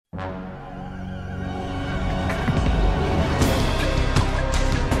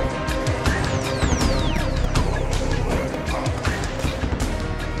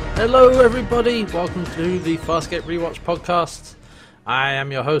Hello everybody, welcome to the Farscape Rewatch podcast. I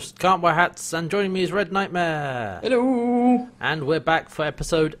am your host, Can't Wear Hats, and joining me is Red Nightmare. Hello! And we're back for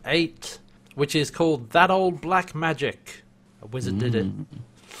episode 8, which is called That Old Black Magic. A wizard did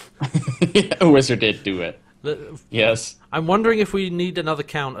it. A wizard did do it. Yes. I'm wondering if we need another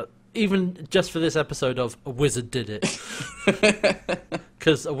count, even just for this episode of A Wizard Did It.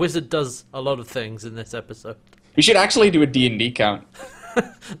 Because a wizard does a lot of things in this episode. We should actually do a D&D count.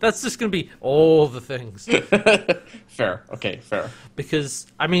 That's just going to be all the things. Fair. Okay, fair. Because,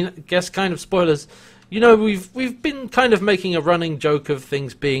 I mean, I guess kind of spoilers. You know, we've been kind of making a running joke of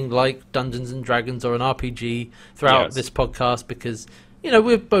things being like Dungeons and Dragons or an RPG throughout this podcast because, you know,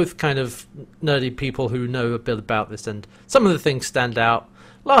 we're both kind of nerdy people who know a bit about this, and some of the things stand out.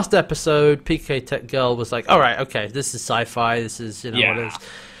 Last episode, PK Tech Girl was like, all right, okay, this is sci-fi, this is, you know, what it is.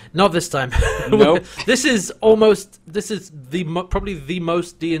 Not this time. Nope. This is probably the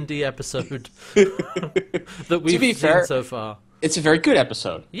most D&D episode that we've seen so far. It's a very good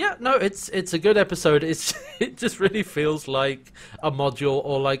episode. Yeah, no, it's a good episode. It just really feels like a module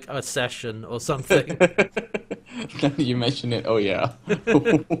or like a session or something. You mentioned it. Oh yeah.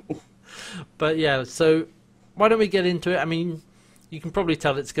 But yeah, so why don't we get into it? I mean, you can probably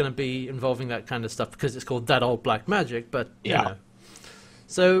tell it's going to be involving that kind of stuff because it's called That Old Black Magic. But you know.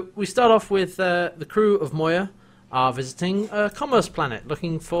 So we start off with the crew of Moya are visiting a commerce planet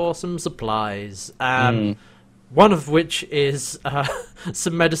looking for some supplies. One of which is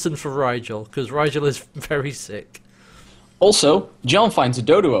some medicine for Rigel, because Rigel is very sick. Also, John finds a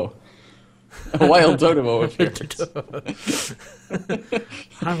dodo. A wild dodo appears.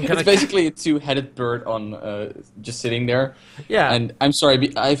 It's basically a two-headed bird on just sitting there. Yeah. And I'm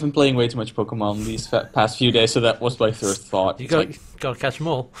sorry, I've been playing way too much Pokemon these past few days, so that was my third thought. You got to catch them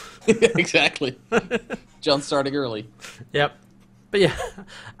all. Exactly. John starting early. Yep. But yeah,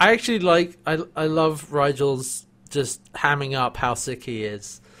 I actually I love Rigel's just hamming up how sick he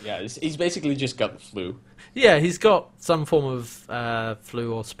is. Yeah, he's basically just got the flu. Yeah, he's got some form of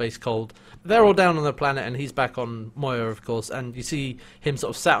flu or space cold. They're all down on the planet, and he's back on Moya, of course, and you see him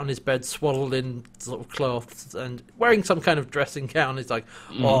sort of sat on his bed, swaddled in sort of cloths, and wearing some kind of dressing gown. He's like,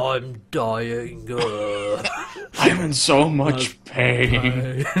 I'm dying. I'm in so much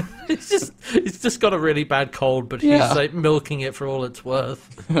pain. He's just got a really bad cold, but he's like milking it for all it's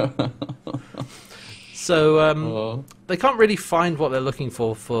worth. So they can't really find what they're looking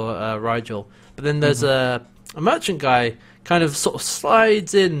for Rigel. But then there's a merchant guy kind of sort of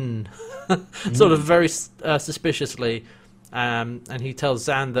slides in, sort of very suspiciously, and he tells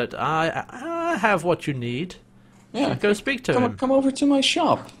Zan that I have what you need. Yeah, go speak to him. Come over to my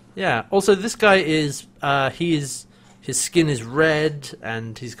shop. Yeah. Also, this guy is his skin is red,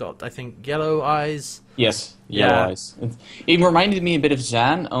 and he's got, I think, yellow eyes. Yes, yellow eyes. It reminded me a bit of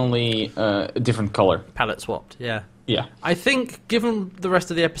Zan, only a different color. Palette swapped. Yeah. Yeah. I think, given the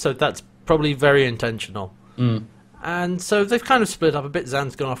rest of the episode, that's probably very intentional. And so they've kind of split up a bit.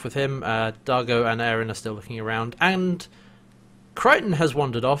 Zan's gone off with him. Dargo and Erin are still looking around. And Crichton has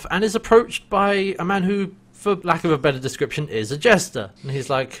wandered off and is approached by a man who, for lack of a better description, is a jester. And he's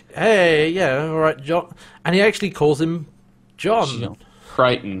like, hey, yeah, all right, John. And he actually calls him John.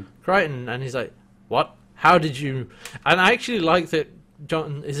 Crichton. And he's like, what? How did you... And I actually like that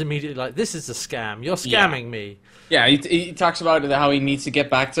John is immediately like, this is a scam. You're scamming me. Yeah, he talks about how he needs to get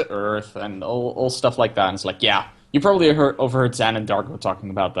back to Earth and all stuff like that. And it's like, yeah, you probably overheard Zan and Dargo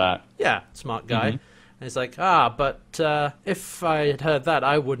talking about that. Yeah, smart guy. And he's like, but if I had heard that,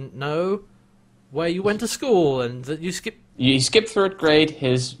 I wouldn't know where you went to school and that you skipped... He skipped 3rd grade,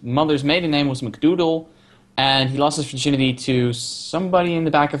 his mother's maiden name was McDoodle, and he lost his virginity to somebody in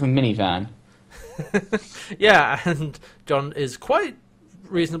the back of a minivan. Yeah, and John is quite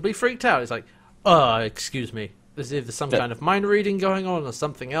reasonably freaked out. He's like, excuse me. There's either some kind of mind reading going on or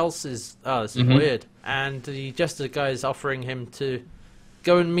something else. This is weird. And the jester guy is offering him to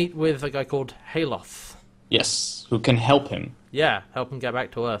go and meet with a guy called Haloth. Yes, who can help him. Yeah, help him get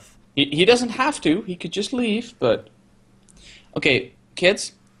back to Earth. He doesn't have to. He could just leave, but... Okay,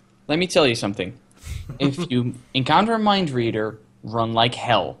 kids, let me tell you something. If you encounter a mind reader, run like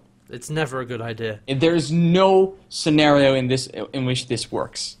hell. It's never a good idea. There's no scenario in which this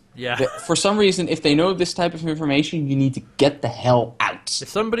works. Yeah. For some reason, if they know this type of information, you need to get the hell out. If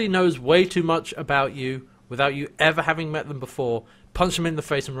somebody knows way too much about you without you ever having met them before, punch them in the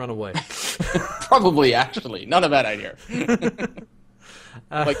face and run away. Probably, actually. Not a bad idea.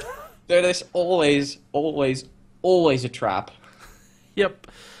 Like, there's always a trap. Yep.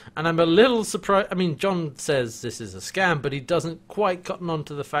 And I'm a little surprised. I mean, John says this is a scam, but he doesn't quite cotton on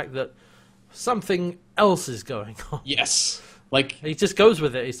to the fact that something else is going on. Yes. Like, He just goes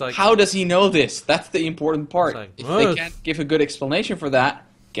with it. He's like, how does he know this? That's the important part. Like, If "Oh." they can't give a good explanation for that,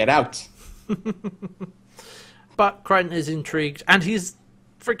 get out. but Crichton is intrigued, and he's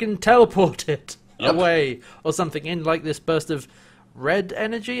freaking teleported Yep. away or something in like this burst of red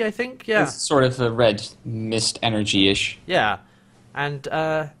energy, I think. Yeah, It's sort of a red mist energy-ish. yeah, and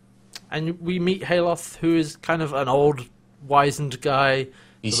we meet Haloth, who is kind of an old, wizened guy.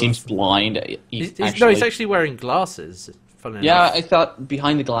 He sort seems of- blind. He's actually wearing glasses. Funny Yeah, enough. I thought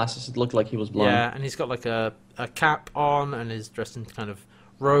behind the glasses it looked like he was blind. Yeah, and he's got like a cap on and is dressed in kind of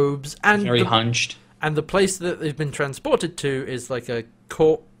robes. And Very hunched. and the place that they've been transported to is like a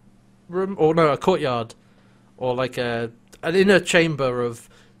courtroom, or no, a courtyard, or like an inner chamber of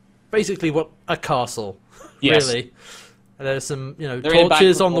basically what a castle, Yes. really. And there's some, They're in the back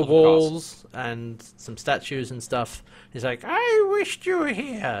torches of on the all the castles. walls and some statues and stuff. He's like, "I wished you were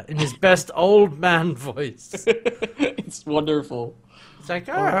here," in his best old man voice. It's wonderful. It's like,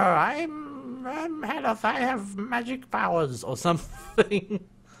 "Oh, I'm Haloth, I have magic powers," or something.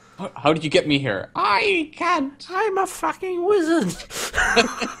 How did you get me here? I can't. I'm a fucking wizard.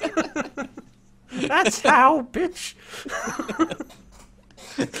 That's how, bitch.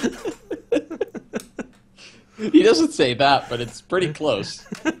 He doesn't say that, but it's pretty close.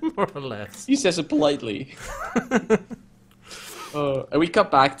 More or less. He says it politely. And we cut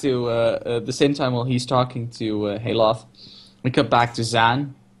back to the same time while he's talking to Haloth. We cut back to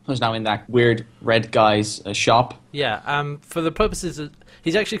Zan, who's now in that weird red guy's shop. Yeah, for the purposes of...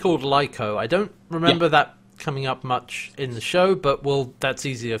 He's actually called Lyco. I don't remember that coming up much in the show, but that's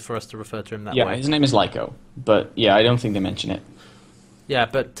easier for us to refer to him that Yeah, way. his name is Lyco. But yeah, I don't think they mention it. Yeah,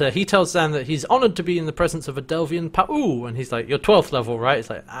 but he tells Zan that he's honoured to be in the presence of a Delvian Pa'u, and he's like, "You're 12th level, right?" It's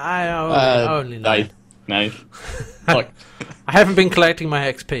like, "I only know. Nice. Look, I haven't been collecting my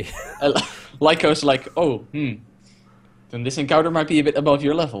XP." Lyco's like, oh, then this encounter might be a bit above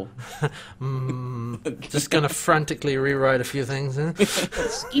your level. Just gonna frantically rewrite a few things. Huh?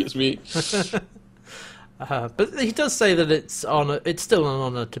 Excuse me. But he does say that it's still an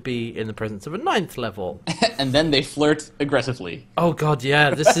honour to be in the presence of a 9th level. And then they flirt aggressively. Oh god, yeah,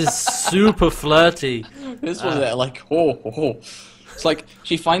 this is super flirty. This was like, oh. It's like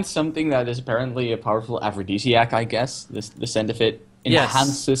she finds something that is apparently a powerful aphrodisiac, I guess. The scent of it Yes.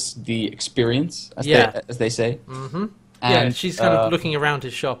 enhances the experience, as they say. Mm-hmm. And, Yeah, she's kind of looking around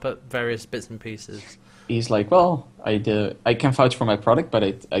his shop at various bits and pieces. He's like, well, I can vouch for my product,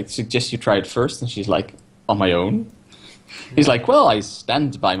 but I suggest you try it first. And she's like, on my own? He's like, well, I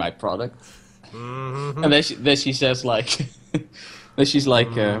stand by my product. Mm-hmm. And then she says, like, then she's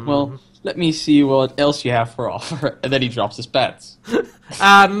like, well, let me see what else you have for offer. And then he drops his pants.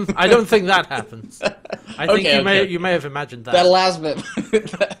 I don't think that happens. I think Okay. you may have imagined that. That last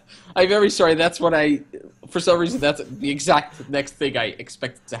bit. I'm very sorry. That's what for some reason, that's the exact next thing I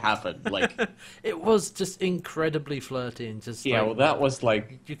expected to happen. Like, It was just incredibly flirty and just yeah, like, well, that was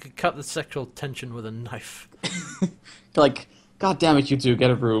like, you could cut the sexual tension with a knife. God damn it, you two, get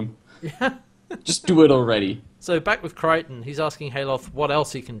a room. Yeah. Just do it already. So back with Crichton, he's asking Haloth what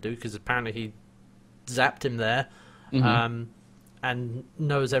else he can do because apparently he zapped him there, and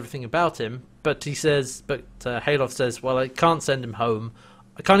knows everything about him. But Haloth says, "Well, I can't send him home.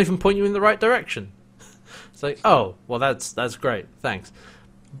 I can't even point you in the right direction." It's like, oh, well, that's great, thanks.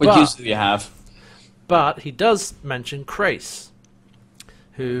 What use do you have? But he does mention Krace,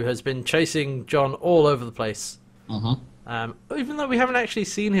 who has been chasing John all over the place. Even though we haven't actually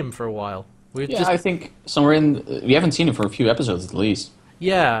seen him for a while. Yeah, I think somewhere we haven't seen him for a few episodes at least.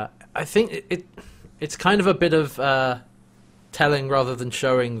 Yeah, I think it's kind of a bit of telling rather than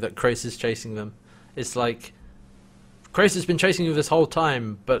showing that Krace is chasing them. It's like, Krace has been chasing you this whole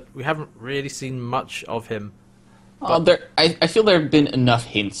time, but we haven't really seen much of him. I feel there have been enough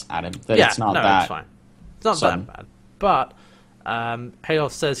hints at him that it's not that. It's fine. It's not that bad. But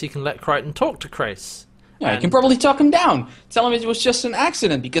Haloth says he can let Crichton talk to Krace. Yeah, you can probably talk him down. Tell him it was just an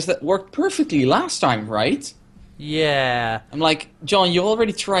accident, because that worked perfectly last time, right? Yeah. I'm like, John, you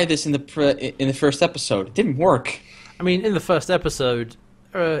already tried this in the first episode. It didn't work. I mean, in the first episode,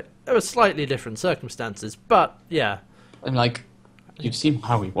 there were slightly different circumstances, but yeah. I'm like, you've seen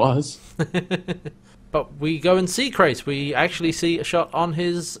how he was. But we go and see Krace. We actually see a shot on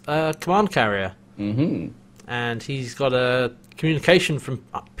his command carrier. Mm-hmm. And he's got a communication from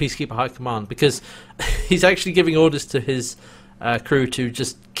Peacekeeper High Command, because he's actually giving orders to his crew to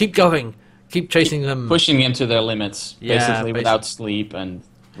just keep going, keep chasing them. Pushing him to their limits, Yeah, basically without sleep and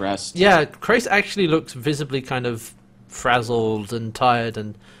rest. Yeah, Krace actually looks visibly kind of frazzled and tired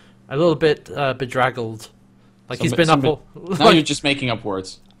and a little bit bedraggled. Like he's been up all... Now you're just making up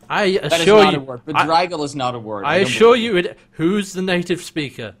words. I That is assure not you, a word. Bedraggle is not a word. I assure you, who's the native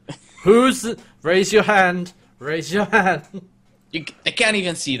speaker? Raise your hand. Raise your hand. They can't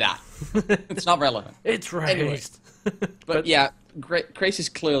even see that. It's not relevant. It's raised. Anyway. But yeah, Grace is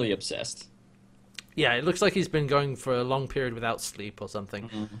clearly obsessed. Yeah, it looks like he's been going for a long period without sleep or something.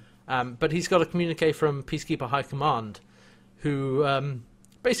 Mm-hmm. But he's got a communique from Peacekeeper High Command, who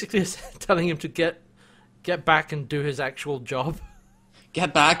basically is telling him to get back and do his actual job.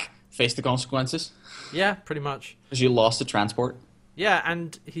 Get back, face the consequences. Yeah, pretty much. Because you lost the transport. Yeah,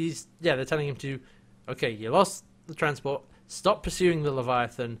 and they're telling him to, okay, you lost the transport, stop pursuing the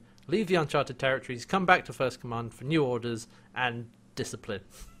Leviathan, leave the uncharted territories, come back to First Command for new orders and discipline,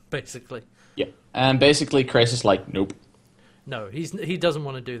 basically. Yeah, and basically Grace is like, nope. No, he doesn't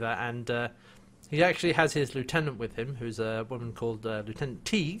want to do that, and he actually has his lieutenant with him, who's a woman called Lieutenant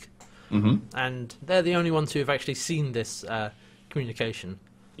Teague, and they're the only ones who have actually seen this communication.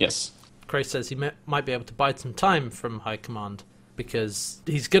 Yes. Grace says he might be able to buy some time from High Command, because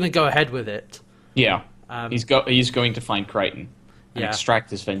he's going to go ahead with it. Yeah, he's going to find Crichton and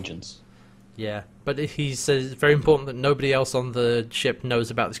extract his vengeance. Yeah, but he says it's very important that nobody else on the ship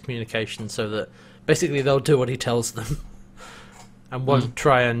knows about this communication, so that basically they'll do what he tells them and won't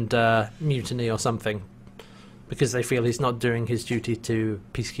try and mutiny or something, because they feel he's not doing his duty to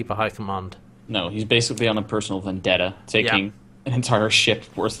Peacekeeper High Command. No, he's basically on a personal vendetta, taking an entire ship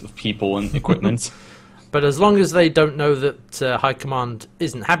worth of people and equipment. But as long as they don't know that High Command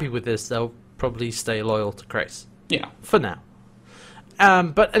isn't happy with this, they'll probably stay loyal to Grace. Yeah. For now.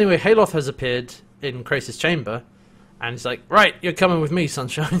 But anyway, Hayloth has appeared in Grace's chamber, and he's like, right, you're coming with me,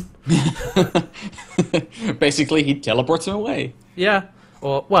 sunshine. Basically, he teleports him away. Yeah.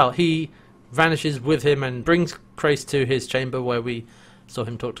 Well, he vanishes with him and brings Grace to his chamber where we saw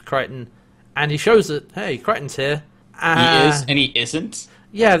him talk to Crichton, and he shows that, hey, Crichton's here. He is, and he isn't.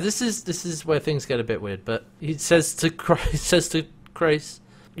 Yeah, this is where things get a bit weird, but he says to Grace,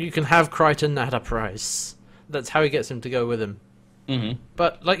 you can have Crichton at a price. That's how he gets him to go with him. Mm-hmm.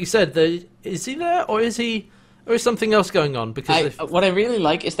 But like you said, is he there, or is something else going on? Because what I really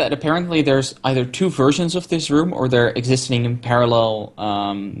like is that apparently there's either two versions of this room, or they're existing in parallel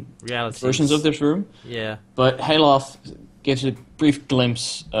versions of this room. Yeah. But Hayloth gives a brief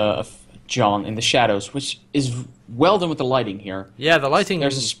glimpse of John in the shadows, which is well done with the lighting here. Yeah, the lighting.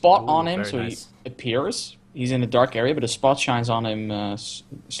 There's a spot on him, very so nice. he appears. He's in a dark area, but a spot shines on him,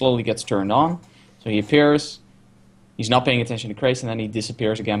 slowly gets turned on. So he appears. He's not paying attention to Grace, and then he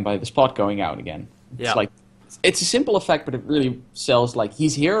disappears again by the spot going out again. It's a simple effect, but it really sells like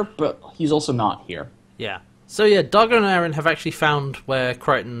he's here, but he's also not here. Yeah. So yeah, Dargo and Aaron have actually found where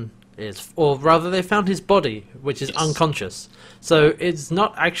Crichton is, or rather, they found his body, which is unconscious. So it's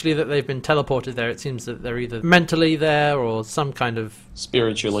not actually that they've been teleported there. It seems that they're either mentally there or some kind of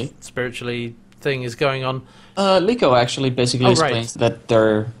spiritually thing is going on. Liko actually basically explains that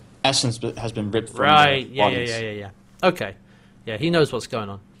their essence has been ripped from their bodies. Yeah. Okay. Yeah, he knows what's going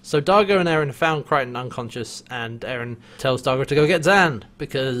on. So Dargo and Aaron found Crichton unconscious, and Aaron tells Dargo to go get Zan,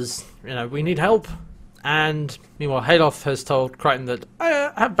 because, we need help. And meanwhile, Hayloth has told Crichton that,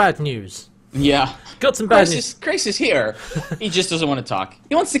 I have bad news. Yeah. Got some bad news. Grace is here. He just doesn't want to talk.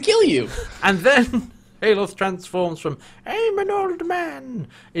 He wants to kill you. And then Hayloth transforms from, I'm an old man,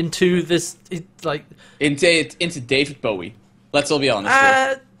 into this, into David Bowie. Let's all be honest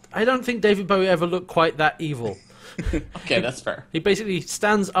here. I don't think David Bowie ever looked quite that evil. Okay, that's fair. He basically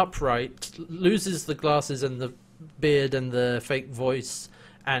stands upright, loses the glasses and the beard and the fake voice,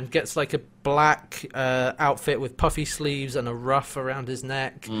 and gets like a black outfit with puffy sleeves and a ruff around his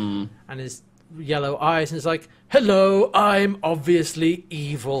neck, and his yellow eyes, and he's like, hello, I'm obviously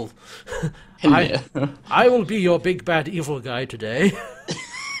evil. I will be your big bad evil guy today.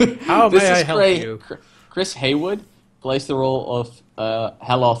 How may I help you? Chris Haywood plays the role of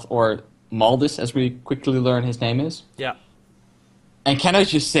Hayloth, or Maldus, as we quickly learn his name is. Yeah. And can I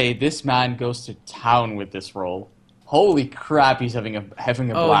just say, this man goes to town with this role. Holy crap, he's having a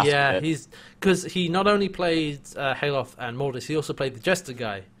blast with it. Because he not only played Hayloth and Maldus, he also played the Jester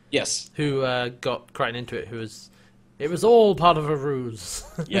guy. Yes. Who got Crichton into it, it was all part of a ruse.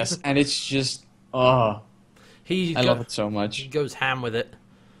 Yes, and it's just, I love it so much. He goes ham with it.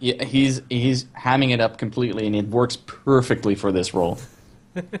 Yeah, he's hamming it up completely, and it works perfectly for this role.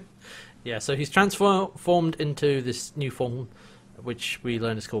 Yeah, so he's transformed into this new form, which we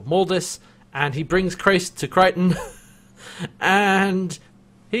learn is called Maldus, and he brings Grace to Crichton, and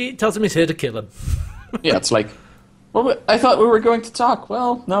he tells him he's here to kill him. Yeah, it's like, well, I thought we were going to talk.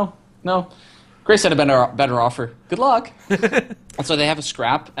 Well, no. Grace had a better offer. Good luck. And so they have a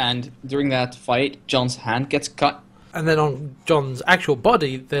scrap, and during that fight, John's hand gets cut. And then on John's actual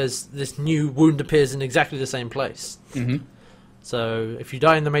body, there's this new wound appears in exactly the same place. Mm-hmm. So if you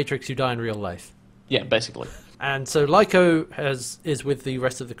die in the Matrix, you die in real life. Yeah, basically. And so Lyko is with the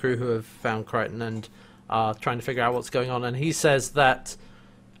rest of the crew who have found Crichton and are trying to figure out what's going on. And he says that,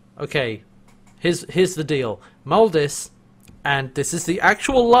 okay, here's the deal. Maldis, and this is the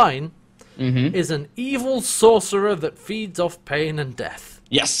actual line, is an evil sorcerer that feeds off pain and death.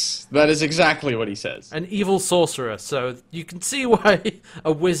 Yes, that is exactly what he says. An evil sorcerer, so you can see why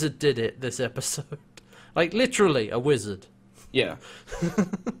a wizard did it this episode. Like, literally, a wizard. Yeah.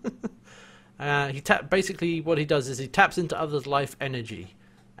 Basically, what he does is he taps into others' life energy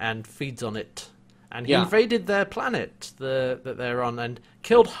and feeds on it. And he invaded their planet that they're on and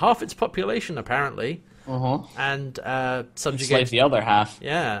killed half its population, apparently. And subjugated... Enslaved the other half.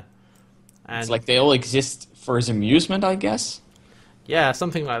 Yeah. And it's like they all exist for his amusement, I guess? Yeah,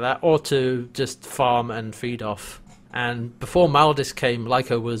 something like that. Or to just farm and feed off. And before Maldis came,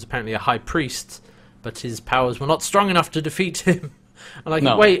 Lyko was apparently a high priest, but his powers were not strong enough to defeat him. I'm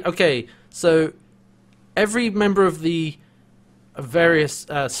like, wait, okay, so every member of the various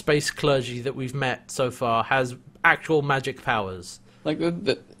space clergy that we've met so far has actual magic powers. Like,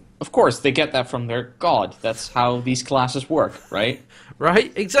 of course, they get that from their god. That's how these classes work, right?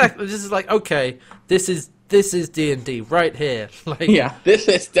 Right? Exactly. This is like, okay, this is D&D right here. Like, yeah, this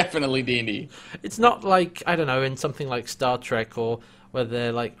is definitely D&D. It's not like, I don't know, in something like Star Trek or where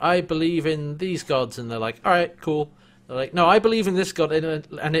they're like, I believe in these gods, and they're like, all right, cool. They're like, no, I believe in this god,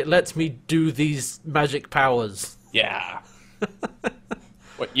 and it lets me do these magic powers. Yeah.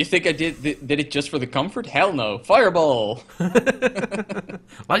 What, you think I did it just for the comfort? Hell no. Fireball!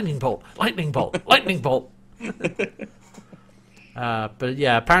 Lightning bolt, lightning bolt, lightning bolt. But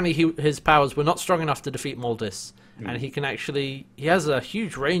yeah, apparently his powers were not strong enough to defeat Maldis. And he has a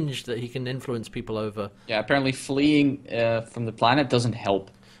huge range that he can influence people over. Yeah, apparently fleeing from the planet doesn't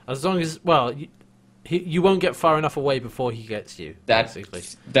help. As long as, well, you won't get far enough away before he gets you, basically.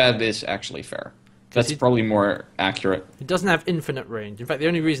 That is actually fair. That's probably more accurate. He doesn't have infinite range. In fact, the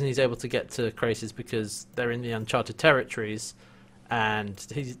only reason he's able to get to Krace is because they're in the uncharted territories, and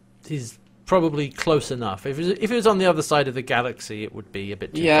he's probably close enough. If it was on the other side of the galaxy, it would be a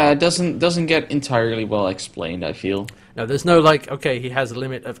bit too far. It doesn't get entirely well explained, I feel. No, there's no, like, okay, he has a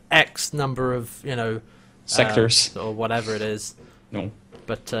limit of X number of, sectors. Or whatever it is. No.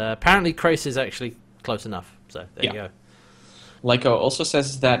 But apparently Krace is actually close enough, so there you go. Lyko also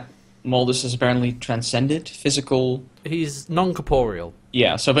says that Maldis is apparently transcended, physical... He's non-corporeal.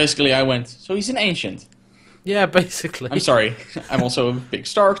 Yeah, so basically so he's an ancient. Yeah, basically. I'm sorry. I'm also a big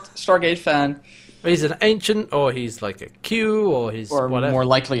Stargate fan. He's an ancient, or he's like a Q, or he's whatever. More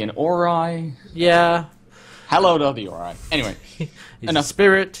likely an Ori. Yeah. Hello to the Ori. Anyway. He's a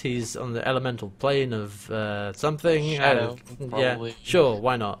spirit. He's on the elemental plane of something. Shadow, probably. Yeah, sure,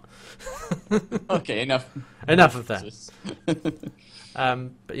 why not? Okay, enough. Enough of that.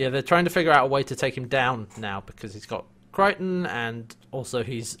 But yeah, they're trying to figure out a way to take him down now because he's got Crichton, and also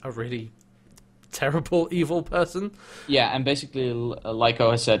he's a really terrible, evil person. Yeah, and basically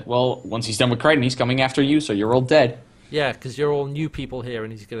Lyko has said, well, once he's done with Crichton, he's coming after you, so you're all dead. Yeah, because you're all new people here,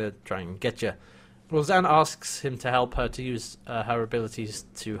 and he's going to try and get you. Well, Zan asks him to help her to use her abilities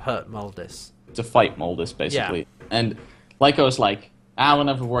to hurt Maldis. To fight Maldis, basically. Yeah. And Lyko is like, will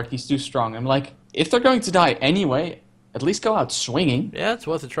never work, he's too strong. I'm like, if they're going to die anyway, at least go out swinging. Yeah, it's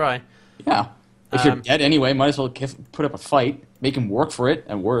worth a try. Yeah. If you're dead anyway, might as well put up a fight, make him work for it,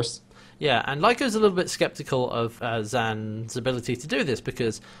 and worse. Yeah, and Lyko's a little bit skeptical of Zan's ability to do this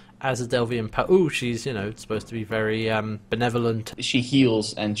because as a Delvian Pa'u, she's, supposed to be very benevolent. She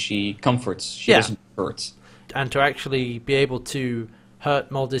heals and she comforts. She doesn't hurt. And to actually be able to hurt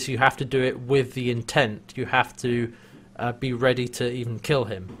Maldis, you have to do it with the intent. You have to be ready to even kill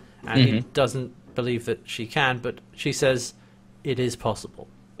him. And he doesn't believe that she can, but she says it is possible.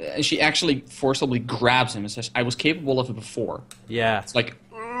 She actually forcibly grabs him and says, I was capable of it before. Yeah. It's like...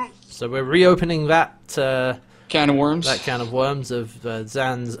 So we're reopening that can of worms. That can of worms of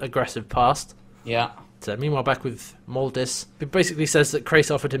Zan's aggressive past. Yeah. So meanwhile, back with Maldis, it basically says that Krace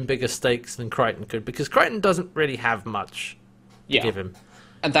offered him bigger stakes than Crichton could, because Crichton doesn't really have much to give him.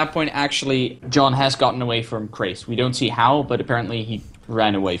 At that point, actually, John has gotten away from Krace. We don't see how, but apparently he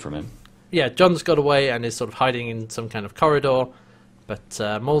ran away from him. Yeah, John's got away and is sort of hiding in some kind of corridor, but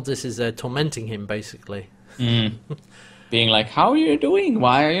Maldis is tormenting him, basically. Being like, how are you doing?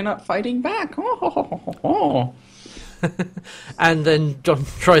 Why are you not fighting back? And then John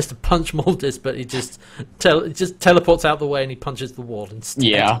tries to punch Maldis, but he just teleports out the way and he punches the wall instead.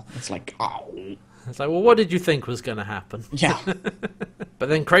 Yeah, it's like, ow. It's like, well, what did you think was going to happen? Yeah. But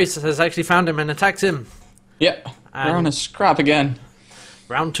then Krace has actually found him and attacks him. Yeah. They're on a scrap again.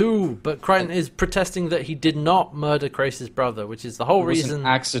 Round 2, but Crichton is protesting that he did not murder Crace's brother, which is the whole reason. An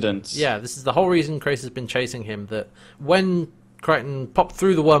accident. Yeah, this is the whole reason Crace has been chasing him. That when Crichton popped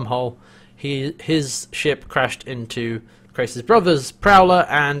through the wormhole, his ship crashed into Crace's brother's prowler,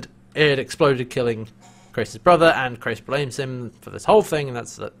 and it exploded, killing Crace's brother. And Crace blames him for this whole thing, and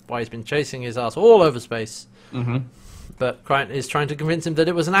that's why he's been chasing his ass all over space. Mm-hmm. But Crichton is trying to convince him that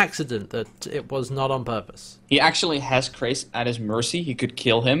it was an accident, that it was not on purpose. He actually has Crace at his mercy. He could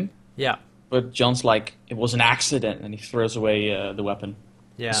kill him. Yeah. But John's like, it was an accident, and he throws away the weapon.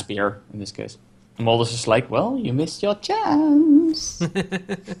 Yeah. The spear, in this case. And Mulder's just like, well, you missed your chance.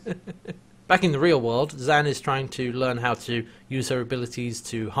 Back in the real world, Zhaan is trying to learn how to use her abilities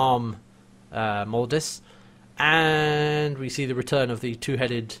to harm Maldis. And we see the return of the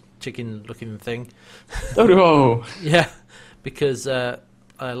two-headed chicken-looking thing. Dodo! Yeah, because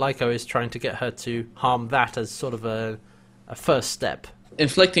Lyko is trying to get her to harm that as sort of a first step.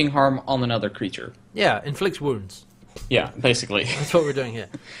 Inflicting harm on another creature. Yeah, inflicts wounds. Yeah, basically. That's what we're doing here.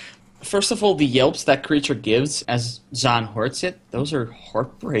 First of all, the yelps that creature gives as Zhaan hurts it, those are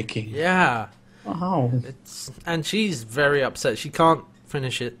heartbreaking. Yeah. Wow. And she's very upset. She can't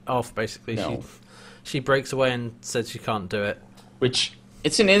finish it off, basically. No. She breaks away and says she can't do it. Which,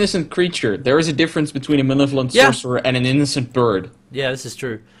 it's an innocent creature. There is a difference between a malevolent sorcerer and an innocent bird. Yeah, this is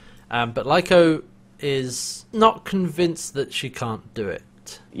true. But Lyko is not convinced that she can't do it.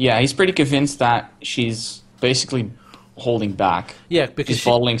 Yeah, he's pretty convinced that she's basically holding back. Yeah, because she's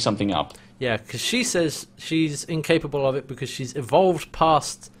bottling something up. Yeah, because she says she's incapable of it because she's evolved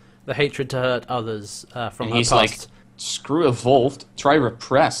past the hatred to hurt others from her he's past. Like, screw evolved, try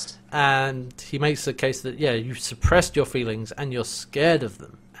repressed. And he makes the case that, yeah, you've suppressed your feelings and you're scared of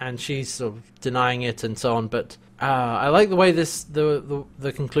them. And she's sort of denying it and so on. But I like the way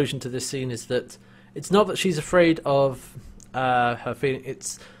the conclusion to this scene is that it's not that she's afraid of her feeling.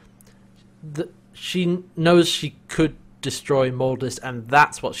 It's that she knows she could destroy Maldis, and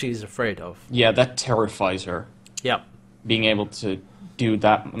that's what she's afraid of. Yeah, that terrifies her. Yep. Being able to do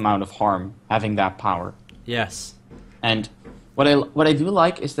that amount of harm, having that power. Yes. And what I do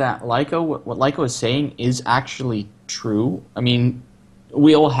like is that what Lyko is saying is actually true. I mean,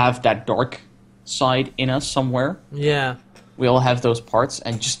 we all have that dark side in us somewhere. Yeah. We all have those parts,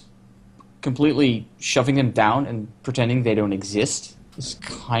 and just completely shoving them down and pretending they don't exist is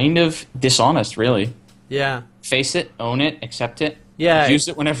kind of dishonest, really. Yeah. Face it, own it, accept it. Yeah. Use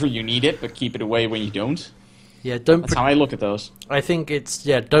it whenever you need it, but keep it away when you don't. Yeah, That's how I look at those. I think it's,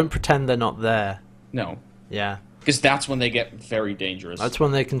 don't pretend they're not there. No. Yeah. Because that's when they get very dangerous. That's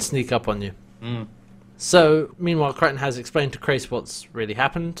when they can sneak up on you. Mm. So, meanwhile, Crichton has explained to Crace what's really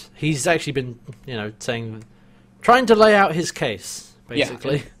happened. He's actually been, trying to lay out his case,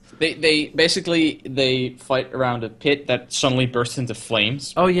 basically. Yeah. They fight around a pit that suddenly bursts into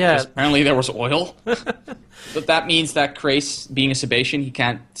flames. Oh, yeah. Apparently there was oil. But that means that Crace, being a Sebastian, he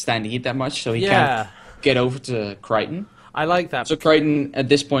can't stand the heat that much, so he can't get over to Crichton. I like that. So Crichton, at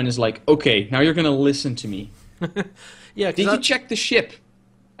this point, is like, okay, now you're going to listen to me. Yeah. Did you check the ship?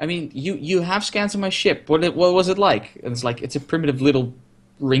 I mean, you have scans of my ship. What was it like? And it's like, it's a primitive little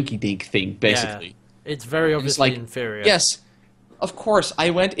rinky-dink thing, basically. Yeah. It's very obviously inferior. Yes. Of course,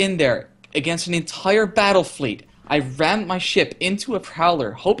 I went in there against an entire battle fleet. I rammed my ship into a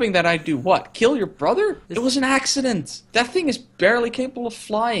prowler, hoping that I'd do what? Kill your brother? It was an accident. That thing is barely capable of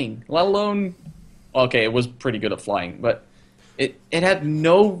flying, let alone... Okay, it was pretty good at flying, but it had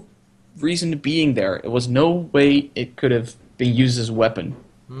no reason to being there. It was no way it could have been used as a weapon.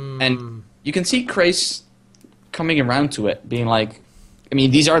 And you can see Crace coming around to it, being like, I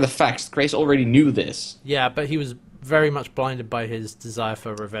mean, these are the facts. Crace already knew this. Yeah, but he was very much blinded by his desire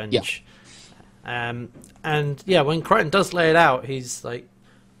for revenge. Yeah. And yeah, when Crichton does lay it out, he's like,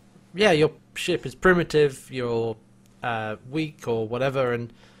 yeah, your ship is primitive, you're weak or whatever,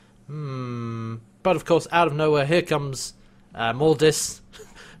 and but of course, out of nowhere, here comes Maldis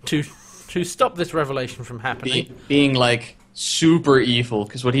to stop this revelation from happening. Being like super evil,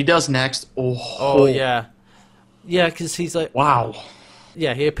 because what he does next, yeah, because he's like, wow.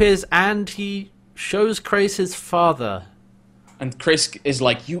 Yeah, he appears and he shows Crace his father. And Crace is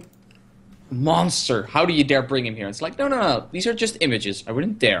like, you monster, how do you dare bring him here? It's like, no, these are just images. I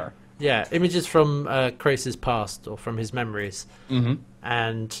wouldn't dare. Yeah, images from Crace's past or from his memories. Mm-hmm.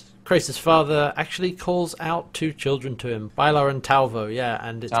 And Crace's father actually calls out two children to him, Bylar and Talvo,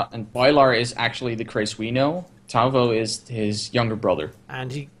 and Bylar is actually the Crace we know. Talvo is his younger brother.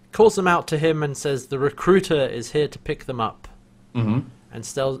 And he calls them out to him and says the recruiter is here to pick them up. Mm-hmm.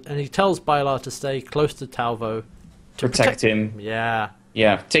 And he tells Bylar to stay close to Talvo. To protect him. Yeah.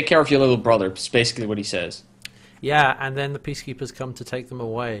 Yeah, take care of your little brother, is basically what he says. Yeah, and then the Peacekeepers come to take them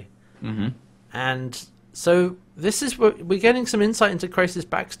away. Mm-hmm. And so this is where we're getting some insight into Krace's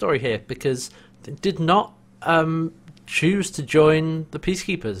backstory here, because they did not choose to join the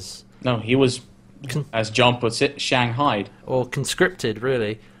Peacekeepers. No, he was, as John puts it, shanghaied. Or conscripted,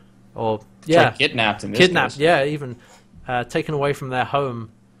 really. Or, Like kidnapped in this kidnapped, case. yeah, even taken away from their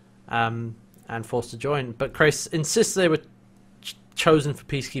home and forced to join. But Crace insists they were chosen for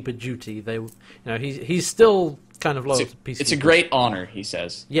Peacekeeper duty. He's still kind of loyal to Peacekeepers. It's a great honor, he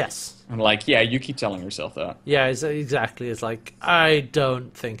says. Yes. I'm like, yeah, you keep telling yourself that. Yeah, exactly. It's like, I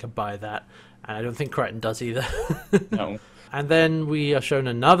don't think I buy that. And I don't think Crichton does either. No. And then we are shown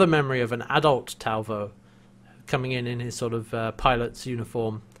another memory of an adult Talvo coming in his sort of pilot's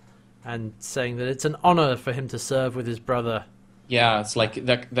uniform and saying that it's an honor for him to serve with his brother. Yeah, it's like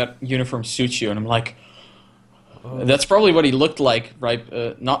that uniform suits you, and I'm like, that's probably what he looked like,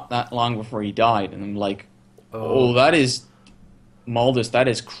 right? Not that long before he died, and I'm like, that is Maldus. That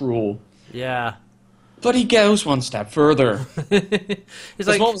is cruel. Yeah. But he goes one step further. He's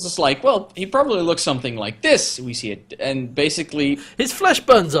like, Maldus is like, well, he probably looks something like this. We see it, and basically, his flesh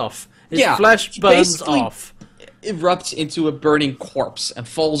burns off. His flesh burns off. Erupts into a burning corpse and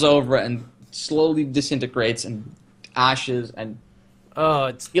falls over and slowly disintegrates and ashes, and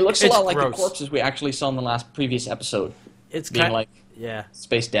he looks a lot like the corpses we actually saw in the previous episode. It's being like yeah,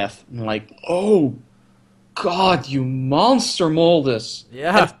 space death, and like, oh God, you monster, Maldus. Yeah,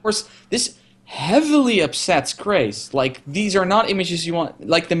 and of course this heavily upsets Crace. Like, these are not images you want.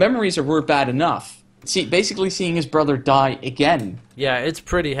 Like, the memories were bad enough. Basically seeing his brother die again. Yeah, it's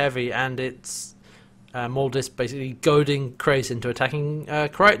pretty heavy, and it's Maldus basically goading Crace into attacking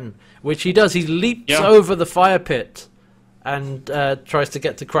Crichton, which he does. He leaps over the fire pit and tries to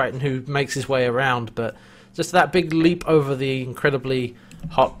get to Crichton, who makes his way around. But just that big leap over the incredibly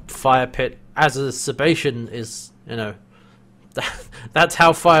hot fire pit as a Sebacean is, that's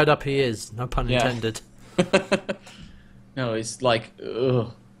how fired up he is. No pun intended. No, it's like,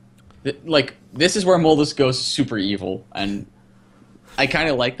 ugh. Like, this is where Maldus goes super evil, and I kind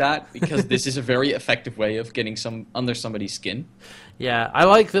of like that, because this is a very effective way of getting under somebody's skin. Yeah, I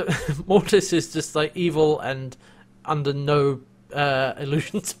like that Maldus is just like evil and under no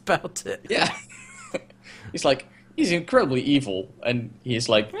illusions about it. Yeah. He's incredibly evil, and he's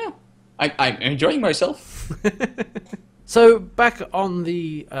like, I'm enjoying myself. So, back on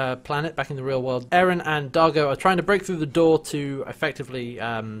the planet, back in the real world, Eren and Dargo are trying to break through the door to effectively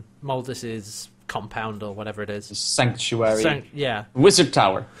Maldus's compound, or whatever it is. Sanctuary. Yeah. Wizard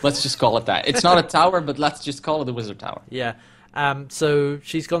Tower. Let's just call it that. It's not a tower, but let's just call it the Wizard Tower. Yeah. So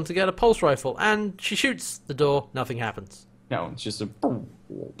she's gone to get a pulse rifle, and she shoots the door. Nothing happens. No, it's just a...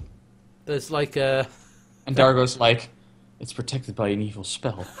 There's like a... And Dargo's like, it's protected by an evil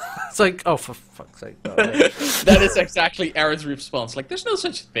spell. It's like, oh, for fuck's sake. That is exactly Eren's response. Like, there's no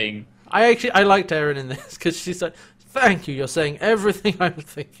such thing. I liked Eren in this, because she's like, thank you, you're saying everything I'm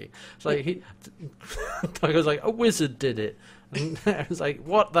thinking. It's like, Dargo's like, a wizard did it. And Eren's like,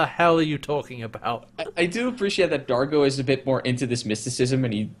 what the hell are you talking about? I do appreciate that Dargo is a bit more into this mysticism,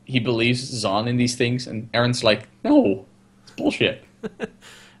 and he believes Zahn in these things, and Eren's like, no, it's bullshit.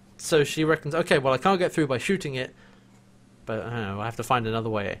 So she reckons, okay, well, I can't get through by shooting it, but I don't know, I have to find another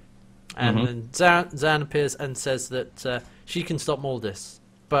way. And then Zan appears and says that she can stop Maldus,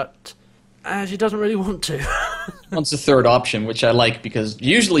 but she doesn't really want to. Wants the third option, which I like, because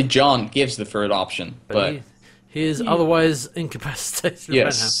usually John gives the third option. But he is otherwise incapacitated yes,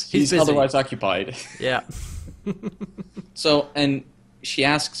 right now. He's busy. Otherwise occupied. Yeah. So, and she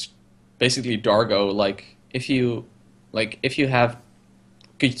asks basically Dargo, if you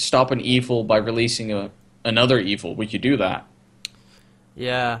could stop an evil by releasing another evil, would you do that?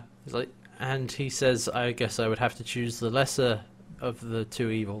 Yeah. He's like, and he says, I guess I would have to choose the lesser of the two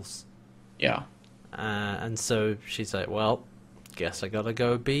evils. Yeah. And so she's like, well, guess I gotta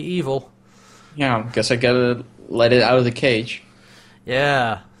go be evil. Yeah, guess I gotta let it out of the cage.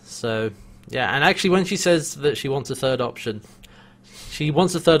 Yeah, so, yeah, and actually when she says that she wants a third option, she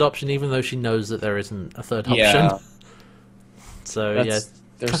wants a third option even though she knows that there isn't a third option. Yeah. So,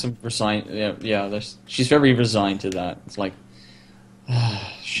 there's some she's very resigned to that. It's like,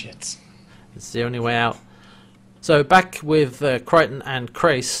 shit. It's the only way out. So, back with Crichton and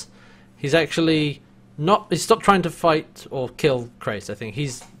Crace, he's actually he's stopped trying to fight or kill Crace, I think.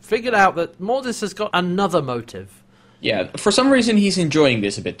 He's figured out that Maldus has got another motive. Yeah, for some reason he's enjoying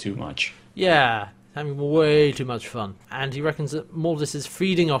this a bit too much. Yeah, having way too much fun. And he reckons that Maldus is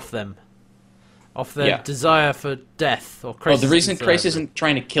feeding off them. Off their desire for death. Or Crace. The reason Crace isn't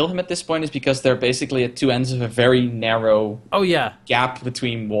trying to kill him at this point is because they're basically at two ends of a very narrow gap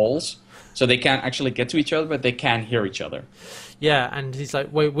between walls. So they can't actually get to each other, but they can hear each other. Yeah, and he's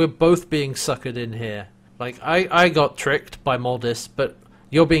like, wait, we're both being suckered in here. Like, I got tricked by Moldis, but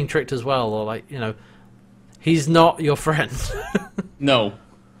you're being tricked as well. Or, like, he's not your friend. No.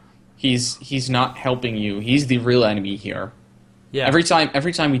 He's not helping you. He's the real enemy here. Yeah. Every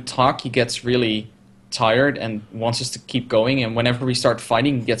time we talk, he gets really tired and wants us to keep going, and whenever we start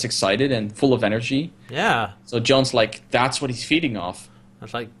fighting, he gets excited and full of energy. Yeah. So John's like, that's what he's feeding off.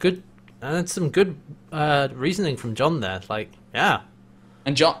 That's like good, and that's some good reasoning from John there. Like, yeah.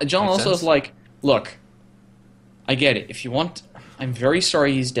 And John also sense. is like, look, I get it. If you want, I'm very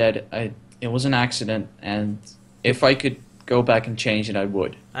sorry he's dead. It was an accident, and if I could go back and change it, I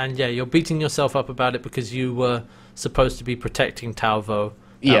would. And yeah, you're beating yourself up about it because you were supposed to be protecting Talvo.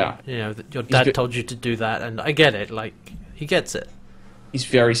 Yeah. Your dad told you to do that, and I get it. Like, he gets it. He's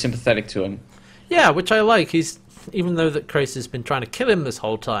very sympathetic to him. Yeah, which I like. Even though that Krace has been trying to kill him this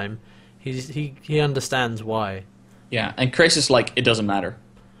whole time, he understands why. Yeah, and Krace is like, it doesn't matter.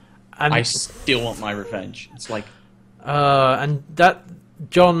 And I still want my revenge. It's like, and that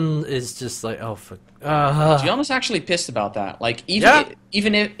John is just like, oh fuck. John is actually pissed about that. Like,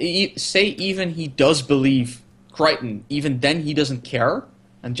 even if he does believe Crichton, even then he doesn't care.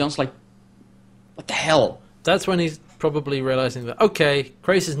 And John's like, what the hell? That's when he's probably realizing that, okay,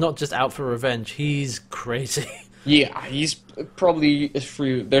 Krace is not just out for revenge, he's crazy. Yeah, he's probably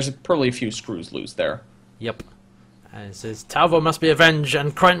there's probably a few screws loose there. Yep. And it says, Talvo must be avenged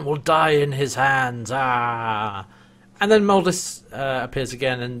and Crichton will die in his hands. Ah. And then Moldis appears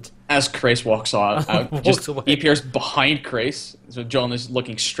again and... As Krace walks out, walks away. He appears behind Krace. So John is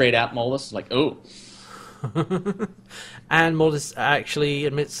looking straight at Moldis, like, oh. And Moldis actually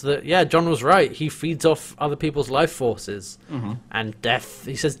admits that, yeah, John was right. He feeds off other people's life forces. Mm-hmm. And death.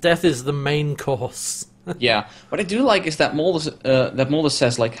 He says death is the main course. Yeah. What I do like is that Moldis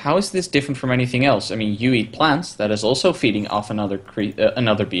says, like, how is this different from anything else? I mean, you eat plants. That is also feeding off another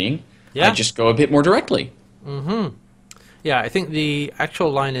being. Yeah. I just go a bit more directly. Mm-hmm. Yeah, I think the actual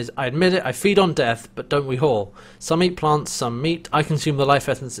line is, I admit it, I feed on death, but don't we all? Some eat plants, some meat. I consume the life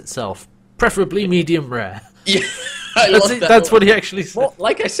essence itself. Preferably medium rare. Yeah. That's what he actually said. Well,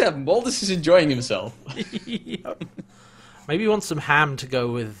 like I said, Moldis is enjoying himself. Yep. Maybe he wants some ham to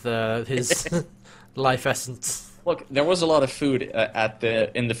go with his life essence. Look, there was a lot of food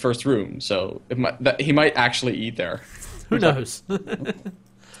in the first room, so he might actually eat there. Who knows?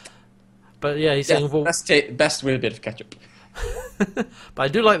 But yeah, he's saying, well, best with a bit of ketchup. But I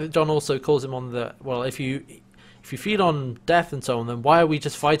do like that John also calls him on the, well, if you feed on death and so on, then why are we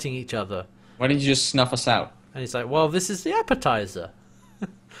just fighting each other? Why don't you just snuff us out? And he's like, well, this is the appetizer.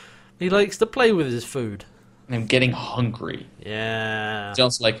 He likes to play with his food. And I'm getting hungry. Yeah.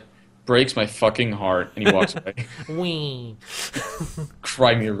 John's like, breaks my fucking heart, and he walks away. Wee.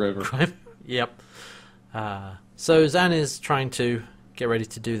 Cry me a river. Yep. So Zan is trying to get ready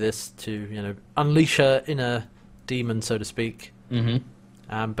to do this, to, unleash her inner demon, so to speak.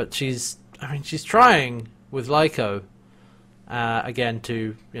 Mm-hmm. But she's trying with Lyko, again,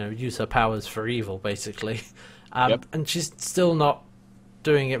 to, use her powers for evil, basically. Yep. And she's still not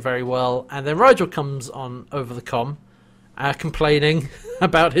doing it very well. And then Rigel comes on over the comm, complaining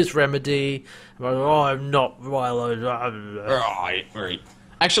about his remedy. About, oh, I'm not violent. Right.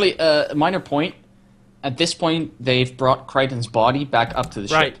 Actually, a minor point. At this point, they've brought Crichton's body back up to the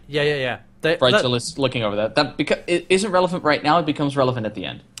ship. Right, yeah. Rigel is looking over that. It isn't relevant right now, it becomes relevant at the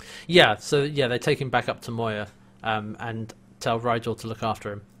end. Yeah, so they take him back up to Moya and tell Rigel to look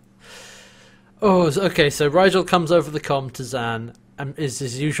after him. Oh, okay, so Rigel comes over the comm to Zan and is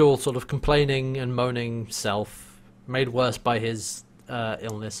his usual sort of complaining and moaning self, made worse by his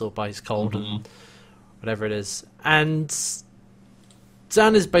illness or by his cold and whatever it is. And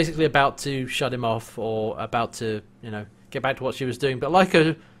Zan is basically about to shut him off or about to, get back to what she was doing. But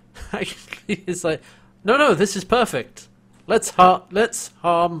Lyko actually is like, no, this is perfect. Let's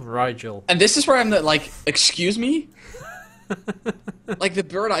harm Rigel. And this is where I'm like, excuse me? Like, the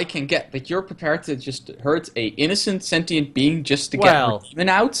bird I can get, but you're prepared to just hurt a innocent sentient being just to get her demon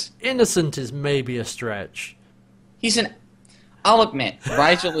out? Innocent is maybe a stretch. I'll admit,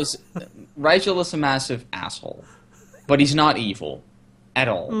 Rigel is a massive asshole. But he's not evil. At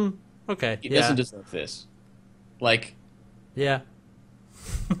all. Okay. He doesn't deserve this. Like... Yeah.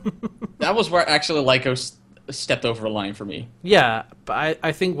 That was where actually Lyko stepped over a line for me. Yeah, but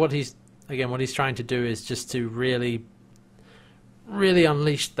I think what he's trying to do is just to really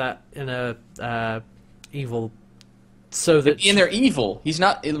unleash that inner evil, so that in their evil, he's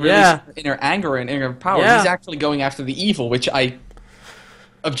not really inner anger and inner power. Yeah. He's actually going after the evil, which I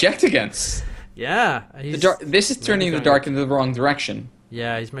object against. Yeah, this is turning the dark in the wrong direction.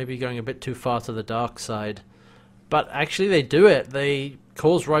 Yeah, he's maybe going a bit too far to the dark side. But actually they do it. They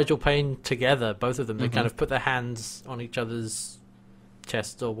cause Rigel pain together, both of them. They kind of put their hands on each other's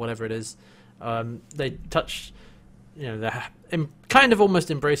chest or whatever it is. They touch, they're kind of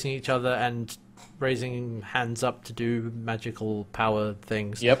almost embracing each other and raising hands up to do magical power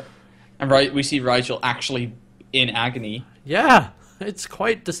things. Yep. And we see Rigel actually in agony. Yeah, it's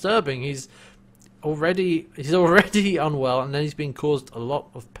quite disturbing. He's already unwell, and then he's been caused a lot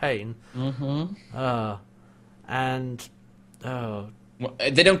of pain. They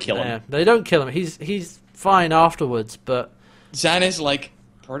don't kill him. Yeah, they don't kill him. He's fine afterwards, but Zan is like,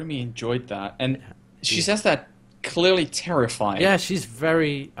 part of me enjoyed that, and she says that clearly terrifying. Yeah, she's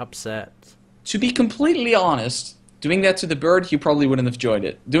very upset. To be completely honest, doing that to the bird, you probably wouldn't have enjoyed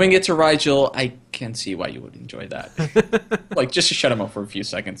it. Doing it to Rigel, I can see why you would enjoy that. Like, just to shut him up for a few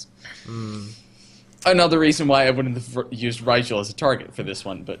seconds. Another reason why I wouldn't have used Rigel as a target for this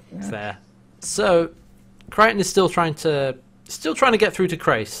one, but fair. So, Crichton is still trying to get through to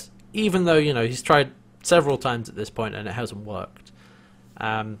Crais, even though he's tried several times at this point and it hasn't worked.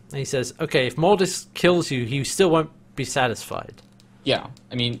 And he says, "Okay, if Mordis kills you, he still won't be satisfied." Yeah,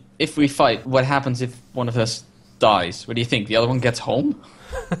 I mean, if we fight, what happens if one of us dies? What do you think? The other one gets home?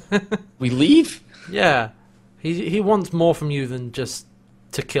 We leave? Yeah, he wants more from you than just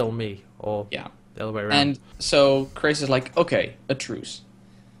to kill me, or the other way around. And so Crais is like, okay, a truce.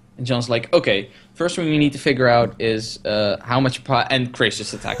 And John's like, okay, first thing we need to figure out is how much power... And Crais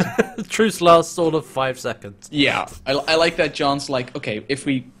just attacks him. Truce lasts sort of 5 seconds. Yeah, I like that John's like, okay, if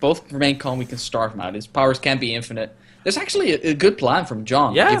we both remain calm, we can starve him out. His powers can't be infinite. There's actually a good plan from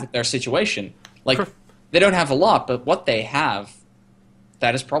John, given their situation. Like, they don't have a lot, but what they have,